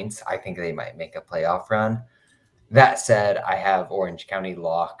 3 points, I think they might make a playoff run. That said, I have Orange County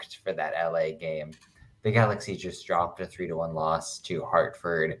locked for that LA game. The Galaxy just dropped a 3-1 loss to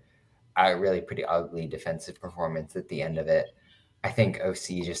Hartford. A really pretty ugly defensive performance at the end of it. I think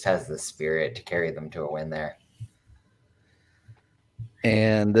OC just has the spirit to carry them to a win there.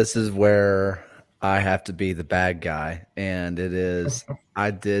 And this is where I have to be the bad guy. And it is,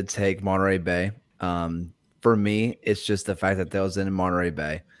 I did take Monterey Bay. For me, it's just the fact that was in Monterey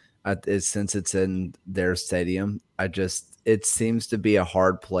Bay. Since it's in their stadium, it seems to be a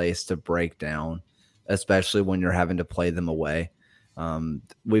hard place to break down, especially when you're having to play them away.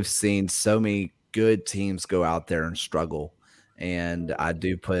 We've seen so many good teams go out there and struggle. And I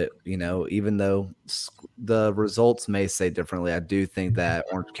do put, even though the results may say differently, I do think that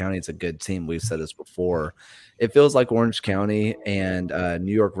Orange County is a good team. We've said this before. It feels like Orange County and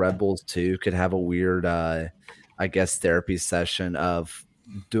New York Red Bulls too could have a weird, therapy session of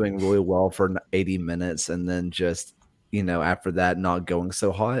doing really well for 80 minutes and then just, after that, not going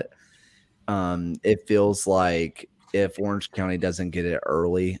so hot. It feels like if Orange County doesn't get it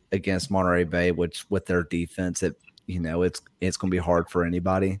early against Monterey Bay, which with their defense, it's going to be hard for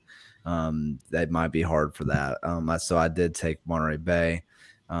anybody. That might be hard for that. So I did take Monterey Bay.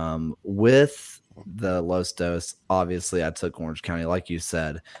 With the Los Dos, obviously I took Orange County, like you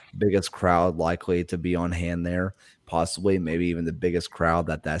said, biggest crowd likely to be on hand there, possibly maybe even the biggest crowd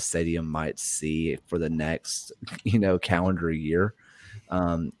that stadium might see for the next, calendar year.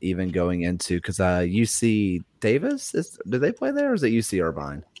 Even going into, because UC Davis, do they play there, or is it UC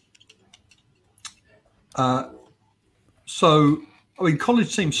Irvine? So, I mean,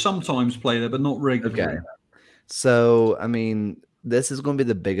 college teams sometimes play there, but not regularly. Okay. So, I mean, this is going to be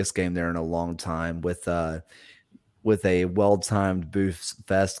the biggest game there in a long time with a well-timed booth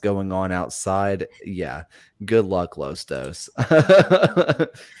fest going on outside. Yeah. Good luck, Los Dos.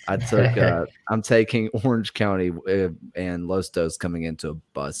 I'm taking Orange County and Los Dos coming into a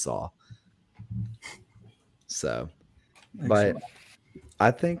buzzsaw. So, Excellent. But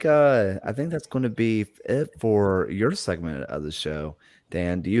I think that's going to be it for your segment of the show.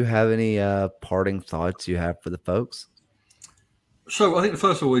 Dan, do you have any parting thoughts you have for the folks? So I think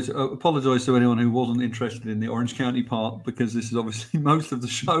first of all is apologise to anyone who wasn't interested in the Orange County part, because this is obviously most of the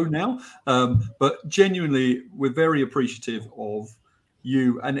show now. But genuinely, we're very appreciative of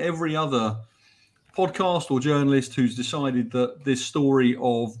you and every other podcast or journalist who's decided that this story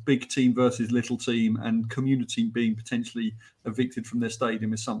of big team versus little team and community being potentially evicted from their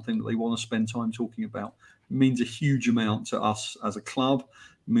stadium is something that they want to spend time talking about. It means a huge amount to us as a club.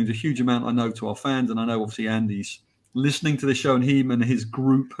 It means a huge amount, I know, to our fans. And I know obviously Andy's listening to the show, and him and his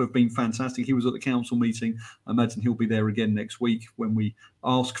group have been fantastic. He was at the council meeting. I imagine he'll be there again next week when we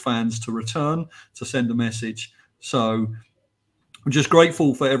ask fans to return to send a message. So I'm just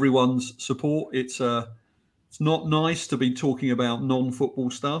grateful for everyone's support. It's not nice to be talking about non-football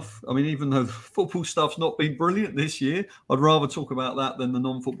stuff. I mean, even though the football stuff's not been brilliant this year, I'd rather talk about that than the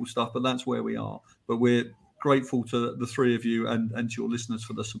non-football stuff, but that's where we are. But we're grateful to the three of you and to your listeners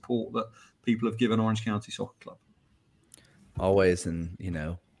for the support that people have given Orange County Soccer Club. Always, and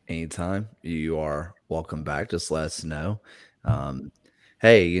anytime you are welcome back. Just let us know.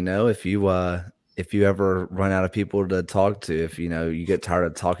 Hey, if you ever run out of people to talk to, if you get tired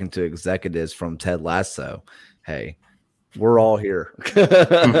of talking to executives from Ted Lasso, hey, we're all here.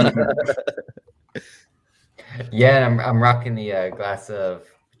 Yeah, I'm rocking the glass of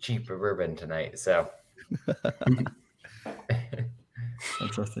cheap bourbon tonight. So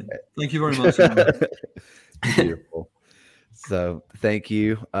fantastic. Thank you very much. Beautiful. So thank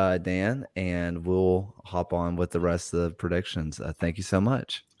you, Dan, and we'll hop on with the rest of the predictions. Thank you so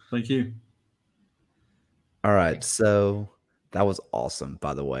much. Thank you. All right, so that was awesome,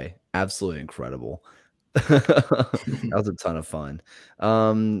 by the way. Absolutely incredible. That was a ton of fun.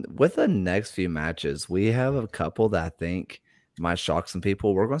 With the next few matches, we have a couple that I think might shock some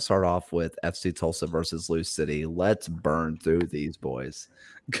people. We're going to start off with FC Tulsa versus Lou City. Let's burn through these boys.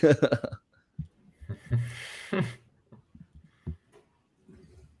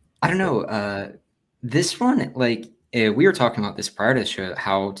 I don't know. This one, we were talking about this prior to the show,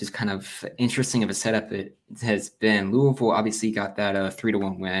 how just kind of interesting of a setup it has been. Louisville obviously got that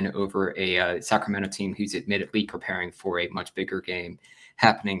 3-1 win over a Sacramento team who's admittedly preparing for a much bigger game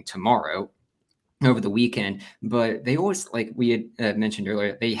happening tomorrow over the weekend. But they always, like we had mentioned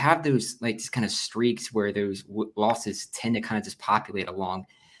earlier, they have those these kind of streaks where those losses tend to kind of just populate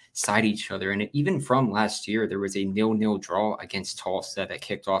alongside each other. And even from last year, there was a 0-0 draw against Tulsa that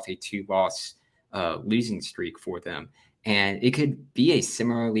kicked off a 2-loss losing streak for them. And it could be a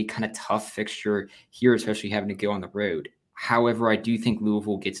similarly kind of tough fixture here, especially having to go on the road. However, I do think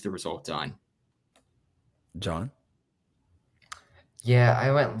Louisville gets the result done. John? Yeah,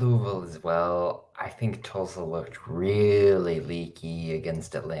 I went Louisville as well. I think Tulsa looked really leaky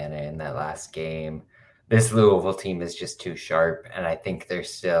against Atlanta in that last game. This Louisville team is just too sharp, and I think they're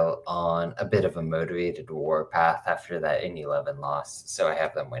still on a bit of a motivated war path after that N11 loss. So I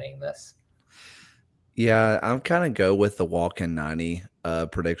have them winning this. Yeah, I'm kind of go with the walk-in 90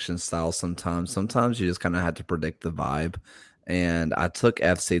 prediction style sometimes. Sometimes you just kind of have to predict the vibe. And I took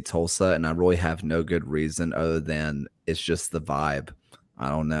FC Tulsa, and I really have no good reason other than it's just the vibe. I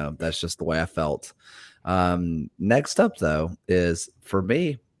don't know. That's just the way I felt. Next up, though, is for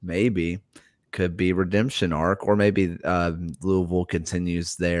me, maybe could be redemption arc, or maybe Louisville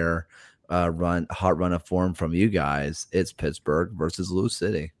continues their hot run of form from you guys. It's Pittsburgh versus Lou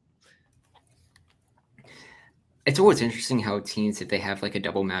City. It's always interesting how teams, if they have a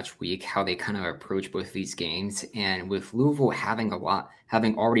double match week, how they kind of approach both of these games. And with Louisville having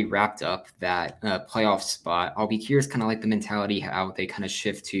already wrapped up that playoff spot, I'll be curious kind of the mentality, how they kind of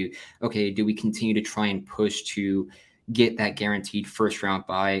shift to, okay, do we continue to try and push to get that guaranteed first round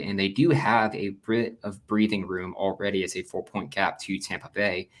bye. And they do have a bit of breathing room already as a 4-point gap to Tampa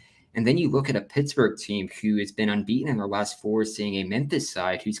Bay. And then you look at a Pittsburgh team who has been unbeaten in their last 4, seeing a Memphis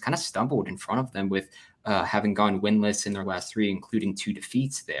side who's kind of stumbled in front of them with having gone winless in their last 3, including 2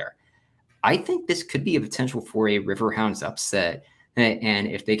 defeats there. I think this could be a potential for a Riverhounds upset. And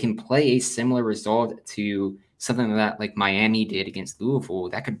if they can play a similar result to something like Miami did against Louisville,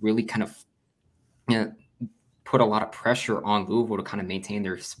 that could really kind of put a lot of pressure on Louisville to kind of maintain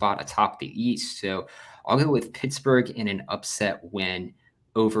their spot atop the East. So I'll go with Pittsburgh in an upset win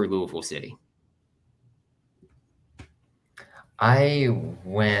over Louisville City. I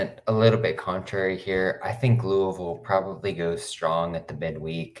went a little bit contrary here. I think Louisville probably goes strong at the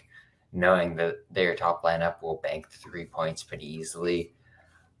midweek, knowing that their top lineup will bank the 3 points pretty easily.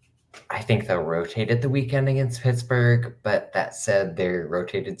 I think they'll rotate at the weekend against Pittsburgh, but that said, their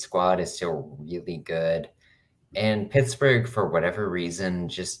rotated squad is still really good. And Pittsburgh, for whatever reason,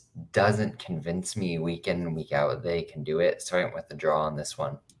 just doesn't convince me week in and week out they can do it. So I went with the draw on this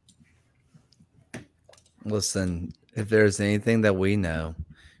one. Listen, if there's anything that we know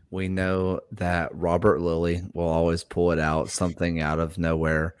that Robert Lilly will always pull it out, something out of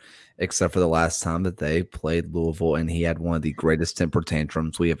nowhere, except for the last time that they played Louisville, and he had one of the greatest temper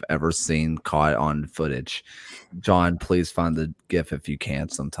tantrums we have ever seen caught on footage. John, please find the GIF if you can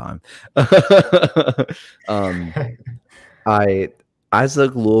sometime. I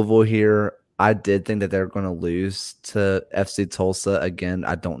took Louisville here. I did think that they're going to lose to FC Tulsa again.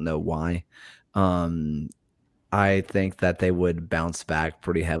 I don't know why. I think that they would bounce back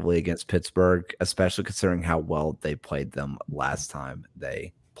pretty heavily against Pittsburgh, especially considering how well they played them last time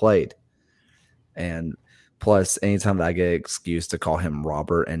they played. And plus, anytime that I get an excuse to call him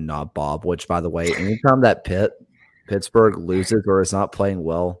Robert and not Bob, which, by the way, anytime that Pittsburgh loses or is not playing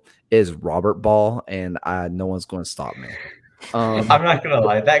well, is Robert ball, and no one's going to stop me. I'm not going to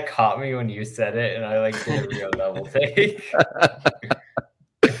lie. That caught me when you said it, and I did a real double take.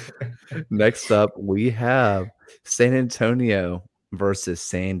 Next up, we have San Antonio versus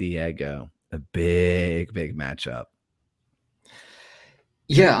San Diego. A big matchup.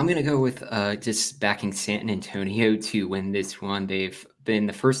 Yeah, I'm going to go with just backing San Antonio to win this one. They've been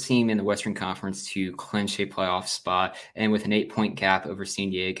the first team in the Western Conference to clinch a playoff spot, and with an 8-point gap over San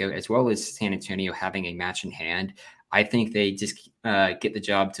Diego, as well as San Antonio having a match in hand, I think they just get the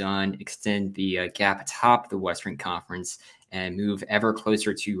job done, extend the gap atop the Western Conference, and move ever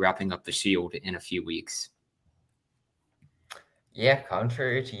closer to wrapping up the Shield in a few weeks. Yeah,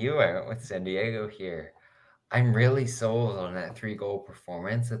 contrary to you, I went with San Diego here. I'm really sold on that 3-goal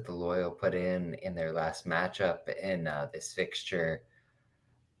performance that the Loyal put in their last matchup in this fixture.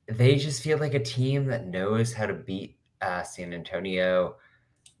 They just feel like a team that knows how to beat San Antonio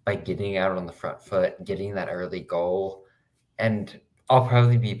by getting out on the front foot, getting that early goal. And I'll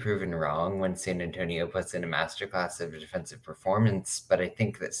probably be proven wrong when San Antonio puts in a masterclass of a defensive performance, but I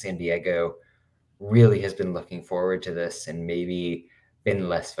think that San Diego really has been looking forward to this and maybe been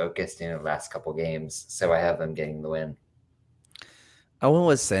less focused in the last couple games. So I have them getting the win. I went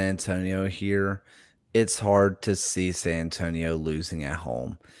with San Antonio here. It's hard to see San Antonio losing at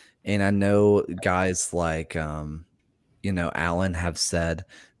home. And I know guys like, Allen have said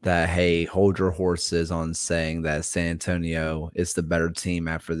that, hey, hold your horses on saying that San Antonio is the better team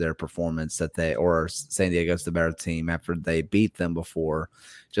after their performance or San Diego's the better team after they beat them before,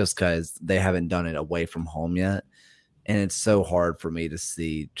 just because they haven't done it away from home yet. And it's so hard for me to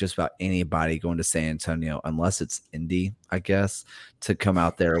see just about anybody going to San Antonio, unless it's Indy, I guess, to come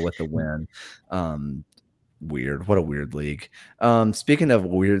out there with a win. Weird. What a weird league. Speaking of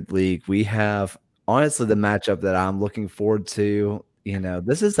weird league, we have honestly the matchup that I'm looking forward to.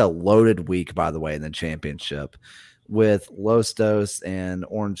 This is a loaded week, by the way, in the championship with Los Dos and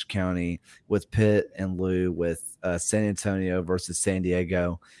Orange County, with Pitt and Lou, with San Antonio versus San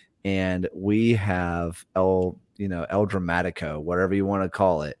Diego. And we have El Dramatico, whatever you want to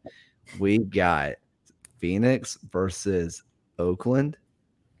call it. We got Phoenix versus Oakland.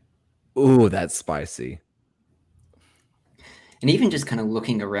 Ooh, that's spicy. And even just kind of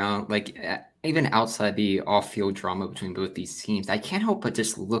looking around, even outside the off-field drama between both these teams, I can't help but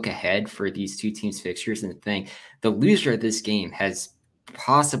just look ahead for these two teams' fixtures and think the loser of this game has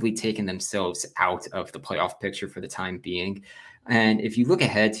possibly taken themselves out of the playoff picture for the time being. And if you look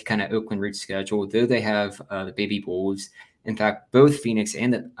ahead to kind of Oakland Root's schedule, though they have the Baby Bulls, in fact, both Phoenix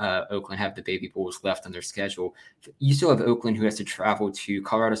and Oakland have the Baby Bulls left on their schedule. You still have Oakland, who has to travel to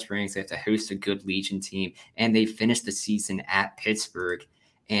Colorado Springs. They have to host a good Legion team, and they finished the season at Pittsburgh.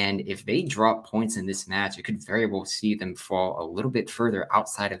 And if they drop points in this match, it could very well see them fall a little bit further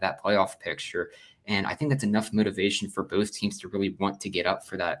outside of that playoff picture. And I think that's enough motivation for both teams to really want to get up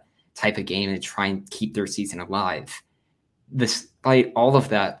for that type of game and try and keep their season alive. Despite all of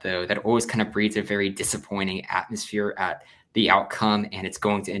that, though, that always kind of breeds a very disappointing atmosphere at the outcome, and it's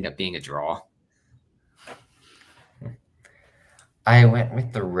going to end up being a draw. I went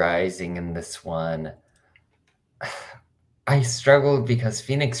with the Rising in this one. I struggled because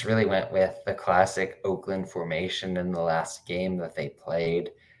Phoenix really went with the classic Oakland formation in the last game that they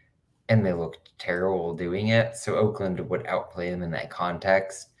played, and they looked terrible doing it. So Oakland would outplay them in that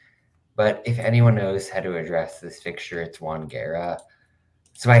context. But if anyone knows how to address this fixture, it's Juan Guerra.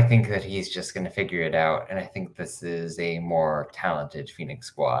 So I think that he's just going to figure it out. And I think this is a more talented Phoenix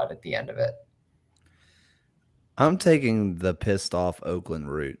squad at the end of it. I'm taking the pissed off Oakland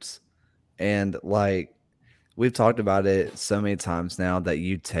Roots. And like we've talked about it so many times now that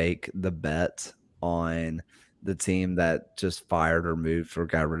you take the bet on the team that just fired or moved or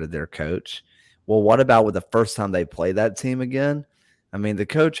got rid of their coach. Well, what about with the first time they play that team again? I mean, the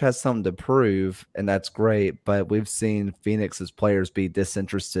coach has something to prove, and that's great, but we've seen Phoenix's players be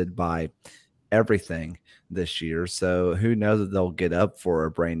disinterested by everything this year. So who knows if they'll get up for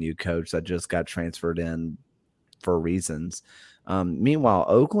a brand new coach that just got transferred in for reasons. Meanwhile,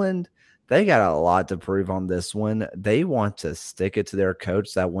 Oakland, they got a lot to prove on this one. They want to stick it to their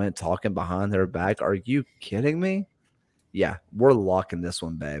coach that went talking behind their back. Are you kidding me? Yeah, we're locking this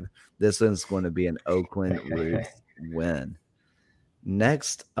one, babe. This one's going to be an Oakland Roots win.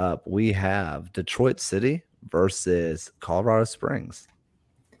 Next up, we have Detroit City versus Colorado Springs.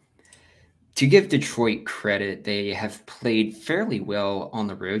 To give Detroit credit, they have played fairly well on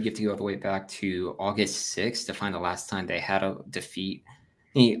the road. You have to go all the way back to August 6th to find the last time they had a defeat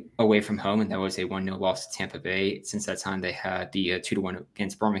away from home, and that was a 1-0 loss to Tampa Bay. Since that time, they had the 2-1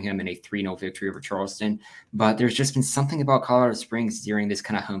 against Birmingham and a 3-0 victory over Charleston. But there's just been something about Colorado Springs during this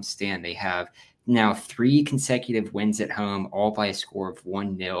kind of home stand. They have now 3 consecutive wins at home, all by a score of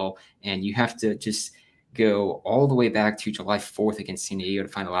 1-0, and you have to just go all the way back to July 4th against San Diego to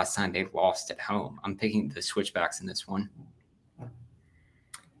find the last time they lost at home. I'm picking the Switchbacks in this one.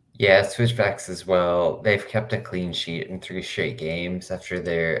 Yeah, Switchbacks as well. They've kept a clean sheet in 3 straight games after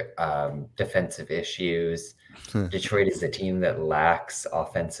their defensive issues. Detroit is a team that lacks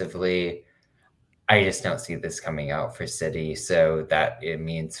offensively. I just don't see this coming out for City, so that it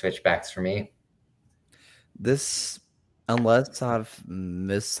means Switchbacks for me. This, unless I've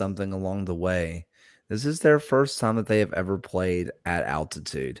missed something along the way, this is their first time that they have ever played at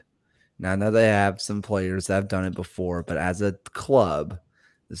altitude. Now, I know they have some players that have done it before, but as a club,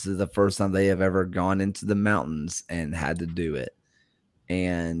 this is the first time they have ever gone into the mountains and had to do it.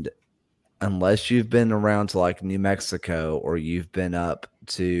 And unless you've been around to like New Mexico or you've been up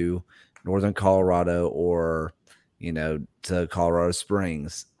to northern Colorado or, you know, to Colorado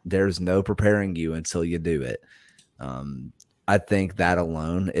Springs, there's no preparing you until you do it. I think that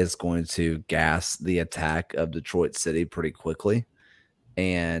alone is going to gas the attack of Detroit City pretty quickly.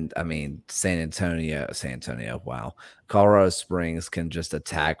 And I mean, San Antonio, wow. Colorado Springs can just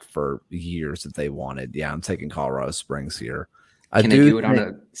attack for years if they wanted. Yeah, I'm taking Colorado Springs here. Can they do it on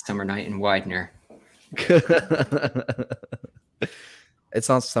a summer night in Widener? It's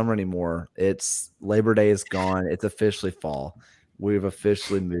not summer anymore. It's Labor Day is gone. It's officially fall. We've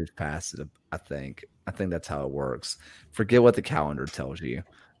officially moved past it, I think. I think that's how it works. Forget what the calendar tells you.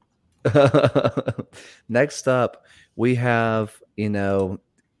 Next up, we have, you know,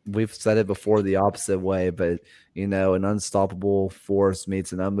 we've said it before the opposite way, but, you know, an unstoppable force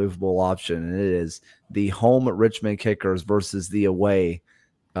meets an unmovable option, and it is the home Richmond Kickers versus the away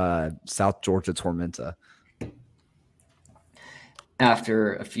South Georgia Tormenta.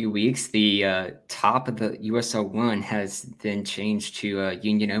 After a few weeks, the top of the USL 1 has been changed to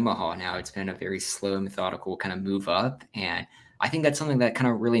Union Omaha. Now it's been a very slow, methodical kind of move up, and I think that's something that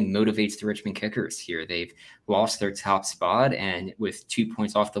kind of really motivates the Richmond Kickers here. They've lost their top spot, and with 2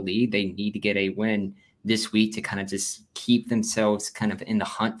 points off the lead, they need to get a win this week to kind of just keep themselves kind of in the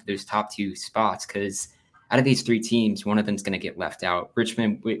hunt for those top 2 spots, because out of these 3 teams, one of them is going to get left out.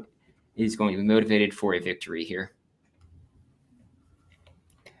 Richmond is going to be motivated for a victory here.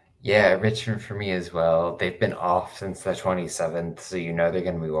 Yeah, Richmond for me as well. They've been off since the 27th, so you know they're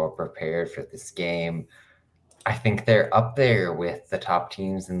going to be well prepared for this game. I think they're up there with the top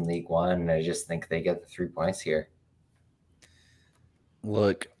teams in League One, and I just think they get the 3 points here.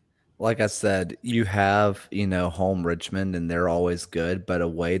 Look, like I said, you have, you know, home Richmond, and they're always good, but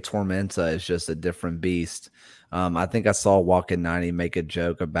away Tormenta is just a different beast. I think I saw Walkin' 90 make a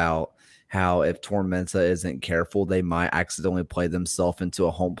joke about how if Tormenta isn't careful, they might accidentally play themselves into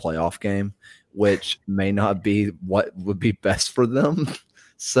a home playoff game, which may not be what would be best for them.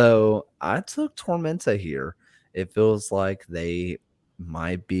 So I took Tormenta here. It feels like they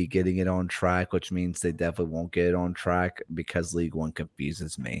might be getting it on track, which means they definitely won't get it on track because League One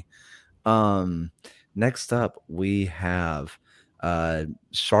confuses me. Um, Next up, we have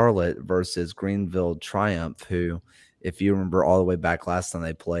Charlotte versus Greenville Triumph, who, if you remember all the way back last time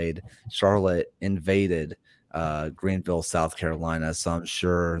they played, Charlotte invaded Greenville, South Carolina. So I'm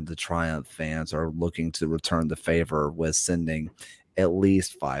sure the Triumph fans are looking to return the favor with sending at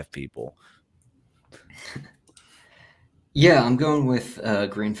least 5 people. Yeah, I'm going with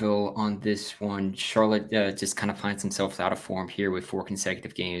Greenville on this one. Charlotte just kind of finds themselves out of form here with 4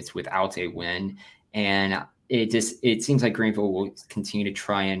 consecutive games without a win, and it seems like Greenville will continue to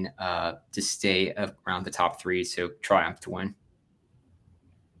try and just stay around the top 3. So Triumph to win.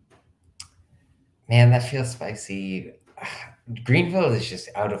 Man, that feels spicy. Greenville is just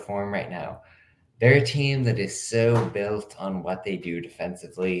out of form right now. They're a team that is so built on what they do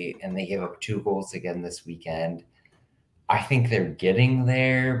defensively, and they gave up 2 goals again this weekend. I think they're getting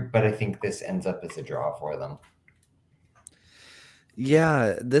there, but I think this ends up as a draw for them.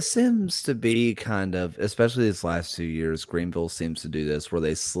 Yeah, this seems to be kind of, especially these last 2 years, Greenville seems to do this where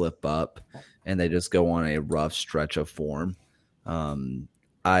they slip up and they just go on a rough stretch of form.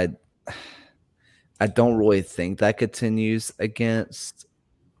 I don't really think that continues against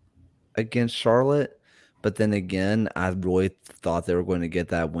Charlotte, but then again, I really thought they were going to get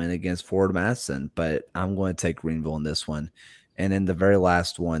that win against Ford Madison, but I'm going to take Greenville in this one. And in the very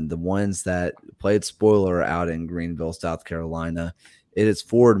last one, the ones that played spoiler out in Greenville, South Carolina, it is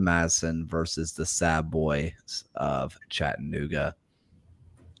Ford Madison versus the Sad Boys of Chattanooga.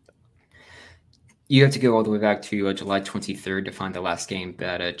 You have to go all the way back to July 23rd to find the last game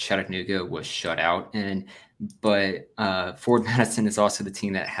that Chattanooga was shut out. But Ford Madison is also the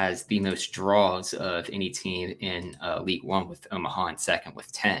team that has the most draws of any team in League One, with Omaha in second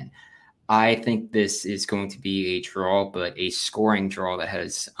with 10. I think this is going to be a draw, but a scoring draw that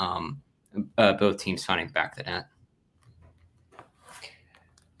has both teams finding back the net.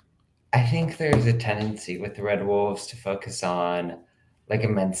 I think there's a tendency with the Red Wolves to focus on, like a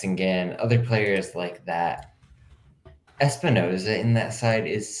Mensingen, other players like that. Espinoza in that side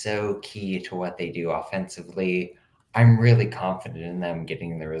is so key to what they do offensively. I'm really confident in them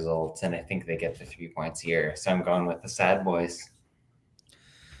getting the results, and I think they get the 3 points here. So I'm going with the Sad Boys.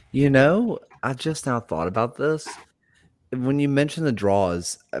 You know, I just now thought about this. When you mentioned the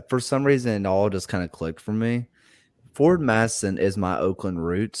draws, for some reason, it all just kind of clicked for me. Ford Madison is my Oakland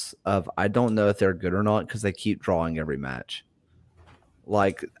roots of I don't know if they're good or not because they keep drawing every match.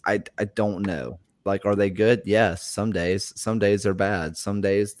 Like, I don't know. Like, are they good? Yes, some days. Some days they're bad. Some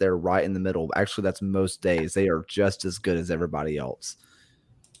days they're right in the middle. Actually, that's most days. They are just as good as everybody else.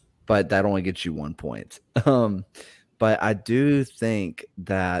 But that only gets you 1 point. But I do think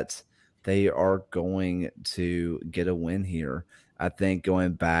that they are going to get a win here. I think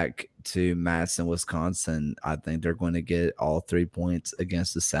going back to Madison, Wisconsin, I think they're going to get all 3 points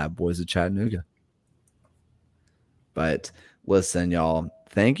against the Sad Boys of Chattanooga. But listen, y'all,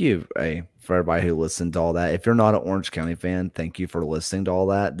 thank you for everybody who listened to all that. If you're not an Orange County fan, thank you for listening to all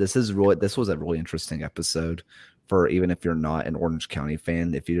that. This was a really interesting episode for even if you're not an Orange County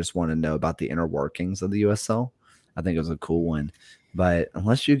fan. If you just want to know about the inner workings of the USL, I think it was a cool one. But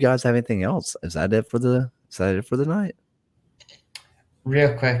unless you guys have anything else, is that it for the night?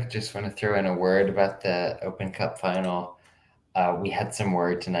 Real quick, just want to throw in a word about the Open Cup final. We had some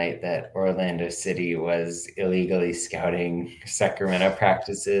word tonight that Orlando City was illegally scouting Sacramento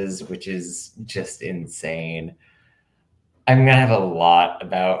practices, which is just insane. I'm going to have a lot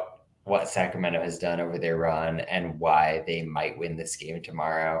about what Sacramento has done over their run and why they might win this game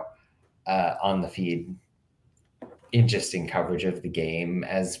tomorrow on the feed. Interesting coverage of the game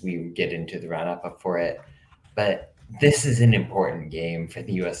as we get into the run-up for it. But this is an important game for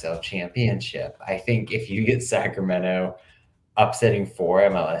the USL Championship. I think if you get Sacramento upsetting 4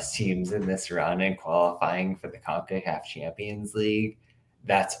 MLS teams in this run and qualifying for the CONCACAF Champions League,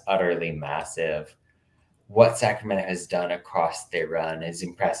 that's utterly massive. What Sacramento has done across their run is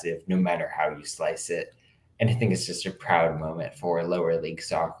impressive, no matter how you slice it. And I think it's just a proud moment for lower league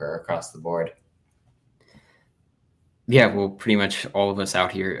soccer across the board. Yeah, well, pretty much all of us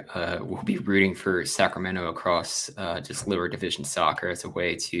out here will be rooting for Sacramento across just lower division soccer as a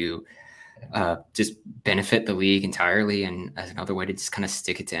way to just benefit the league entirely, and as another way to just kind of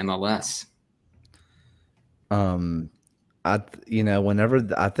stick it to MLS. Whenever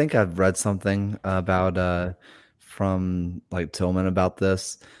I think I've read something about from like Tillman about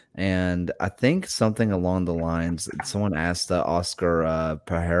this, and I think something along the lines. Someone asked Oscar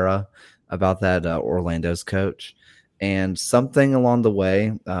Pereira about that Orlando's coach, and something along the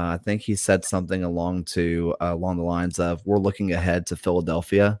way. I think he said something along the lines of, "We're looking ahead to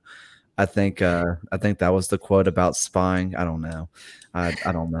Philadelphia." I think that was the quote about spying. I don't know. I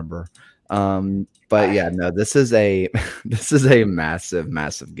don't remember. But yeah, no, this is a this is a massive,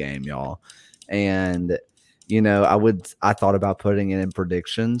 massive game, y'all. And I thought about putting it in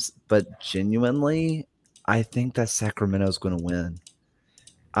predictions, but genuinely, I think that Sacramento's going to win.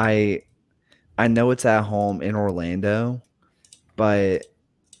 I I know it's at home in Orlando, but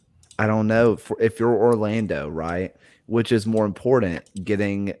I don't know if you're Orlando, right? Which is more important,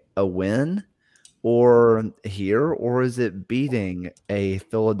 getting a win or here, or is it beating a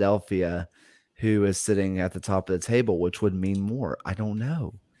Philadelphia who is sitting at the top of the table, which would mean more? I don't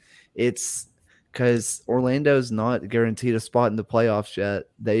know. It's because Orlando's not guaranteed a spot in the playoffs yet.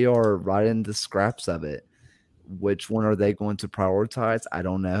 They are right in the scraps of it. Which one are they going to prioritize? I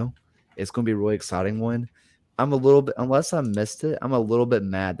don't know. It's going to be a really exciting one. I'm a little bit, unless I missed it, I'm a little bit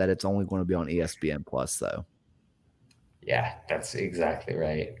mad that it's only going to be on ESPN Plus, though. Yeah, that's exactly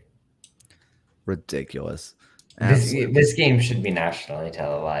right. Ridiculous. This game should be nationally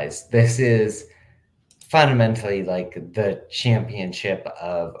televised. This is fundamentally like the championship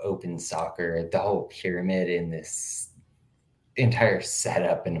of open soccer, the whole pyramid in this entire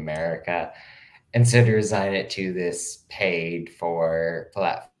setup in America. And so to resign it to this paid for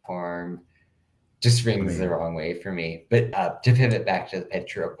platform just rings the wrong way for me. But to pivot back to the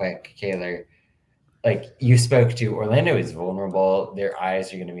pitch real quick, Kaylor, like you spoke to, Orlando is vulnerable. Their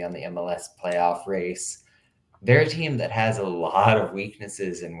eyes are going to be on the MLS playoff race. They're a team that has a lot of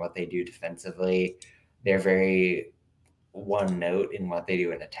weaknesses in what they do defensively. They're very one note in what they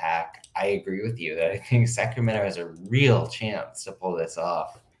do in attack. I agree with you that I think Sacramento has a real chance to pull this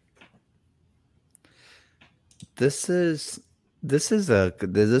off. This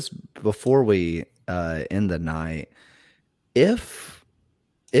before we end the night. If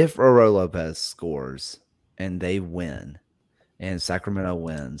Oro Lopez scores and they win, and Sacramento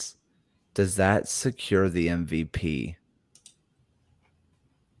wins, does that secure the MVP?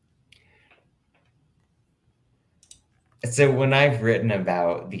 So when I've written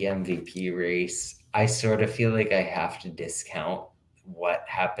about the MVP race, I sort of feel like I have to discount what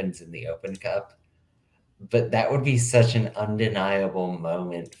happens in the Open Cup. But that would be such an undeniable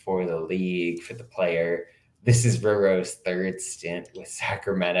moment for the league, for the player. This is Roro's third stint with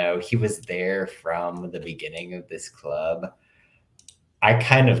Sacramento. He was there from the beginning of this club. I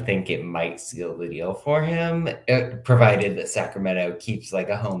kind of think it might seal the deal for him, provided that Sacramento keeps like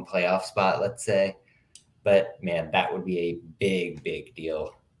a home playoff spot, let's say. But man, that would be a big, big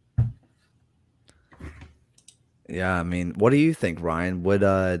deal. Yeah, I mean, what do you think, Ryan? Would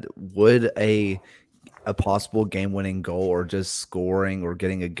a possible game-winning goal or just scoring or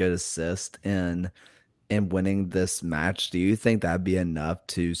getting a good assist in winning this match, do you think that'd be enough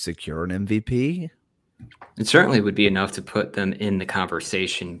to secure an MVP? It certainly would be enough to put them in the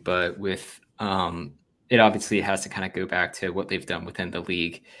conversation, but with it obviously has to kind of go back to what they've done within the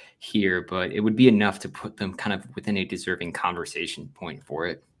league here, but it would be enough to put them kind of within a deserving conversation point for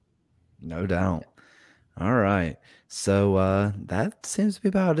it. No doubt. All right. So that seems to be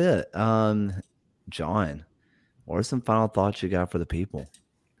about it. John, what are some final thoughts you got for the people?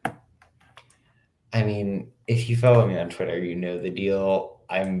 I mean, if you follow me on Twitter, you know the deal.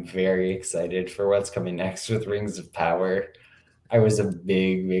 I'm very excited for what's coming next with Rings of Power. I was a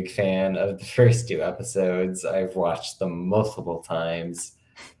big, big fan of the first two episodes. I've watched them multiple times.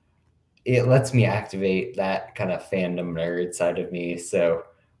 It lets me activate that kind of fandom nerd side of me. So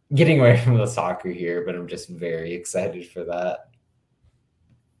getting away from the soccer here, but I'm just very excited for that.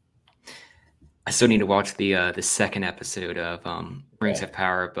 I still need to watch the second episode of Rings of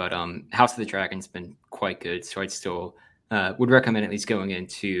Power, but House of the Dragon's been quite good, so I'd still would recommend at least going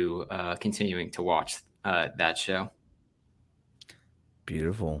into continuing to watch that show.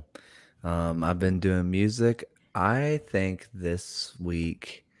 Beautiful. I've been doing music. I think this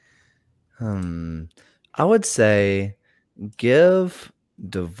week, I would say give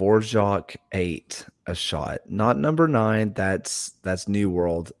Dvorak 8 a shot. Not number 9. That's New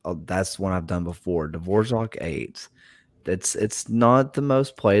World. That's one I've done before. Dvorak 8. It's not the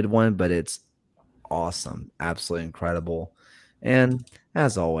most played one, but it's awesome. Absolutely incredible. And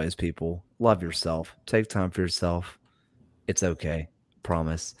as always, people, love yourself. Take time for yourself. It's okay.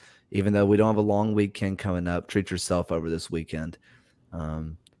 Promise. Even though we don't have a long weekend coming up, treat yourself over this weekend.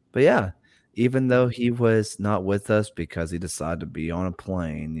 But yeah, even though he was not with us because he decided to be on a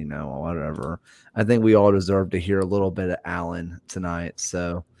plane, you know, whatever, I think we all deserve to hear a little bit of Alan tonight.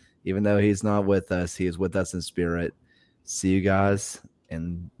 So even though he's not with us, he is with us in spirit. See you guys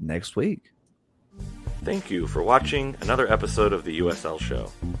in next week. Thank you for watching another episode of the USL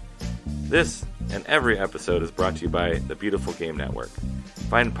Show. This and every episode is brought to you by the Beautiful Game Network.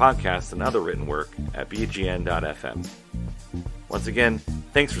 Find podcasts and other written work at bgn.fm. Once again,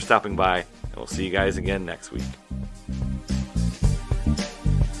 thanks for stopping by, and we'll see you guys again next week.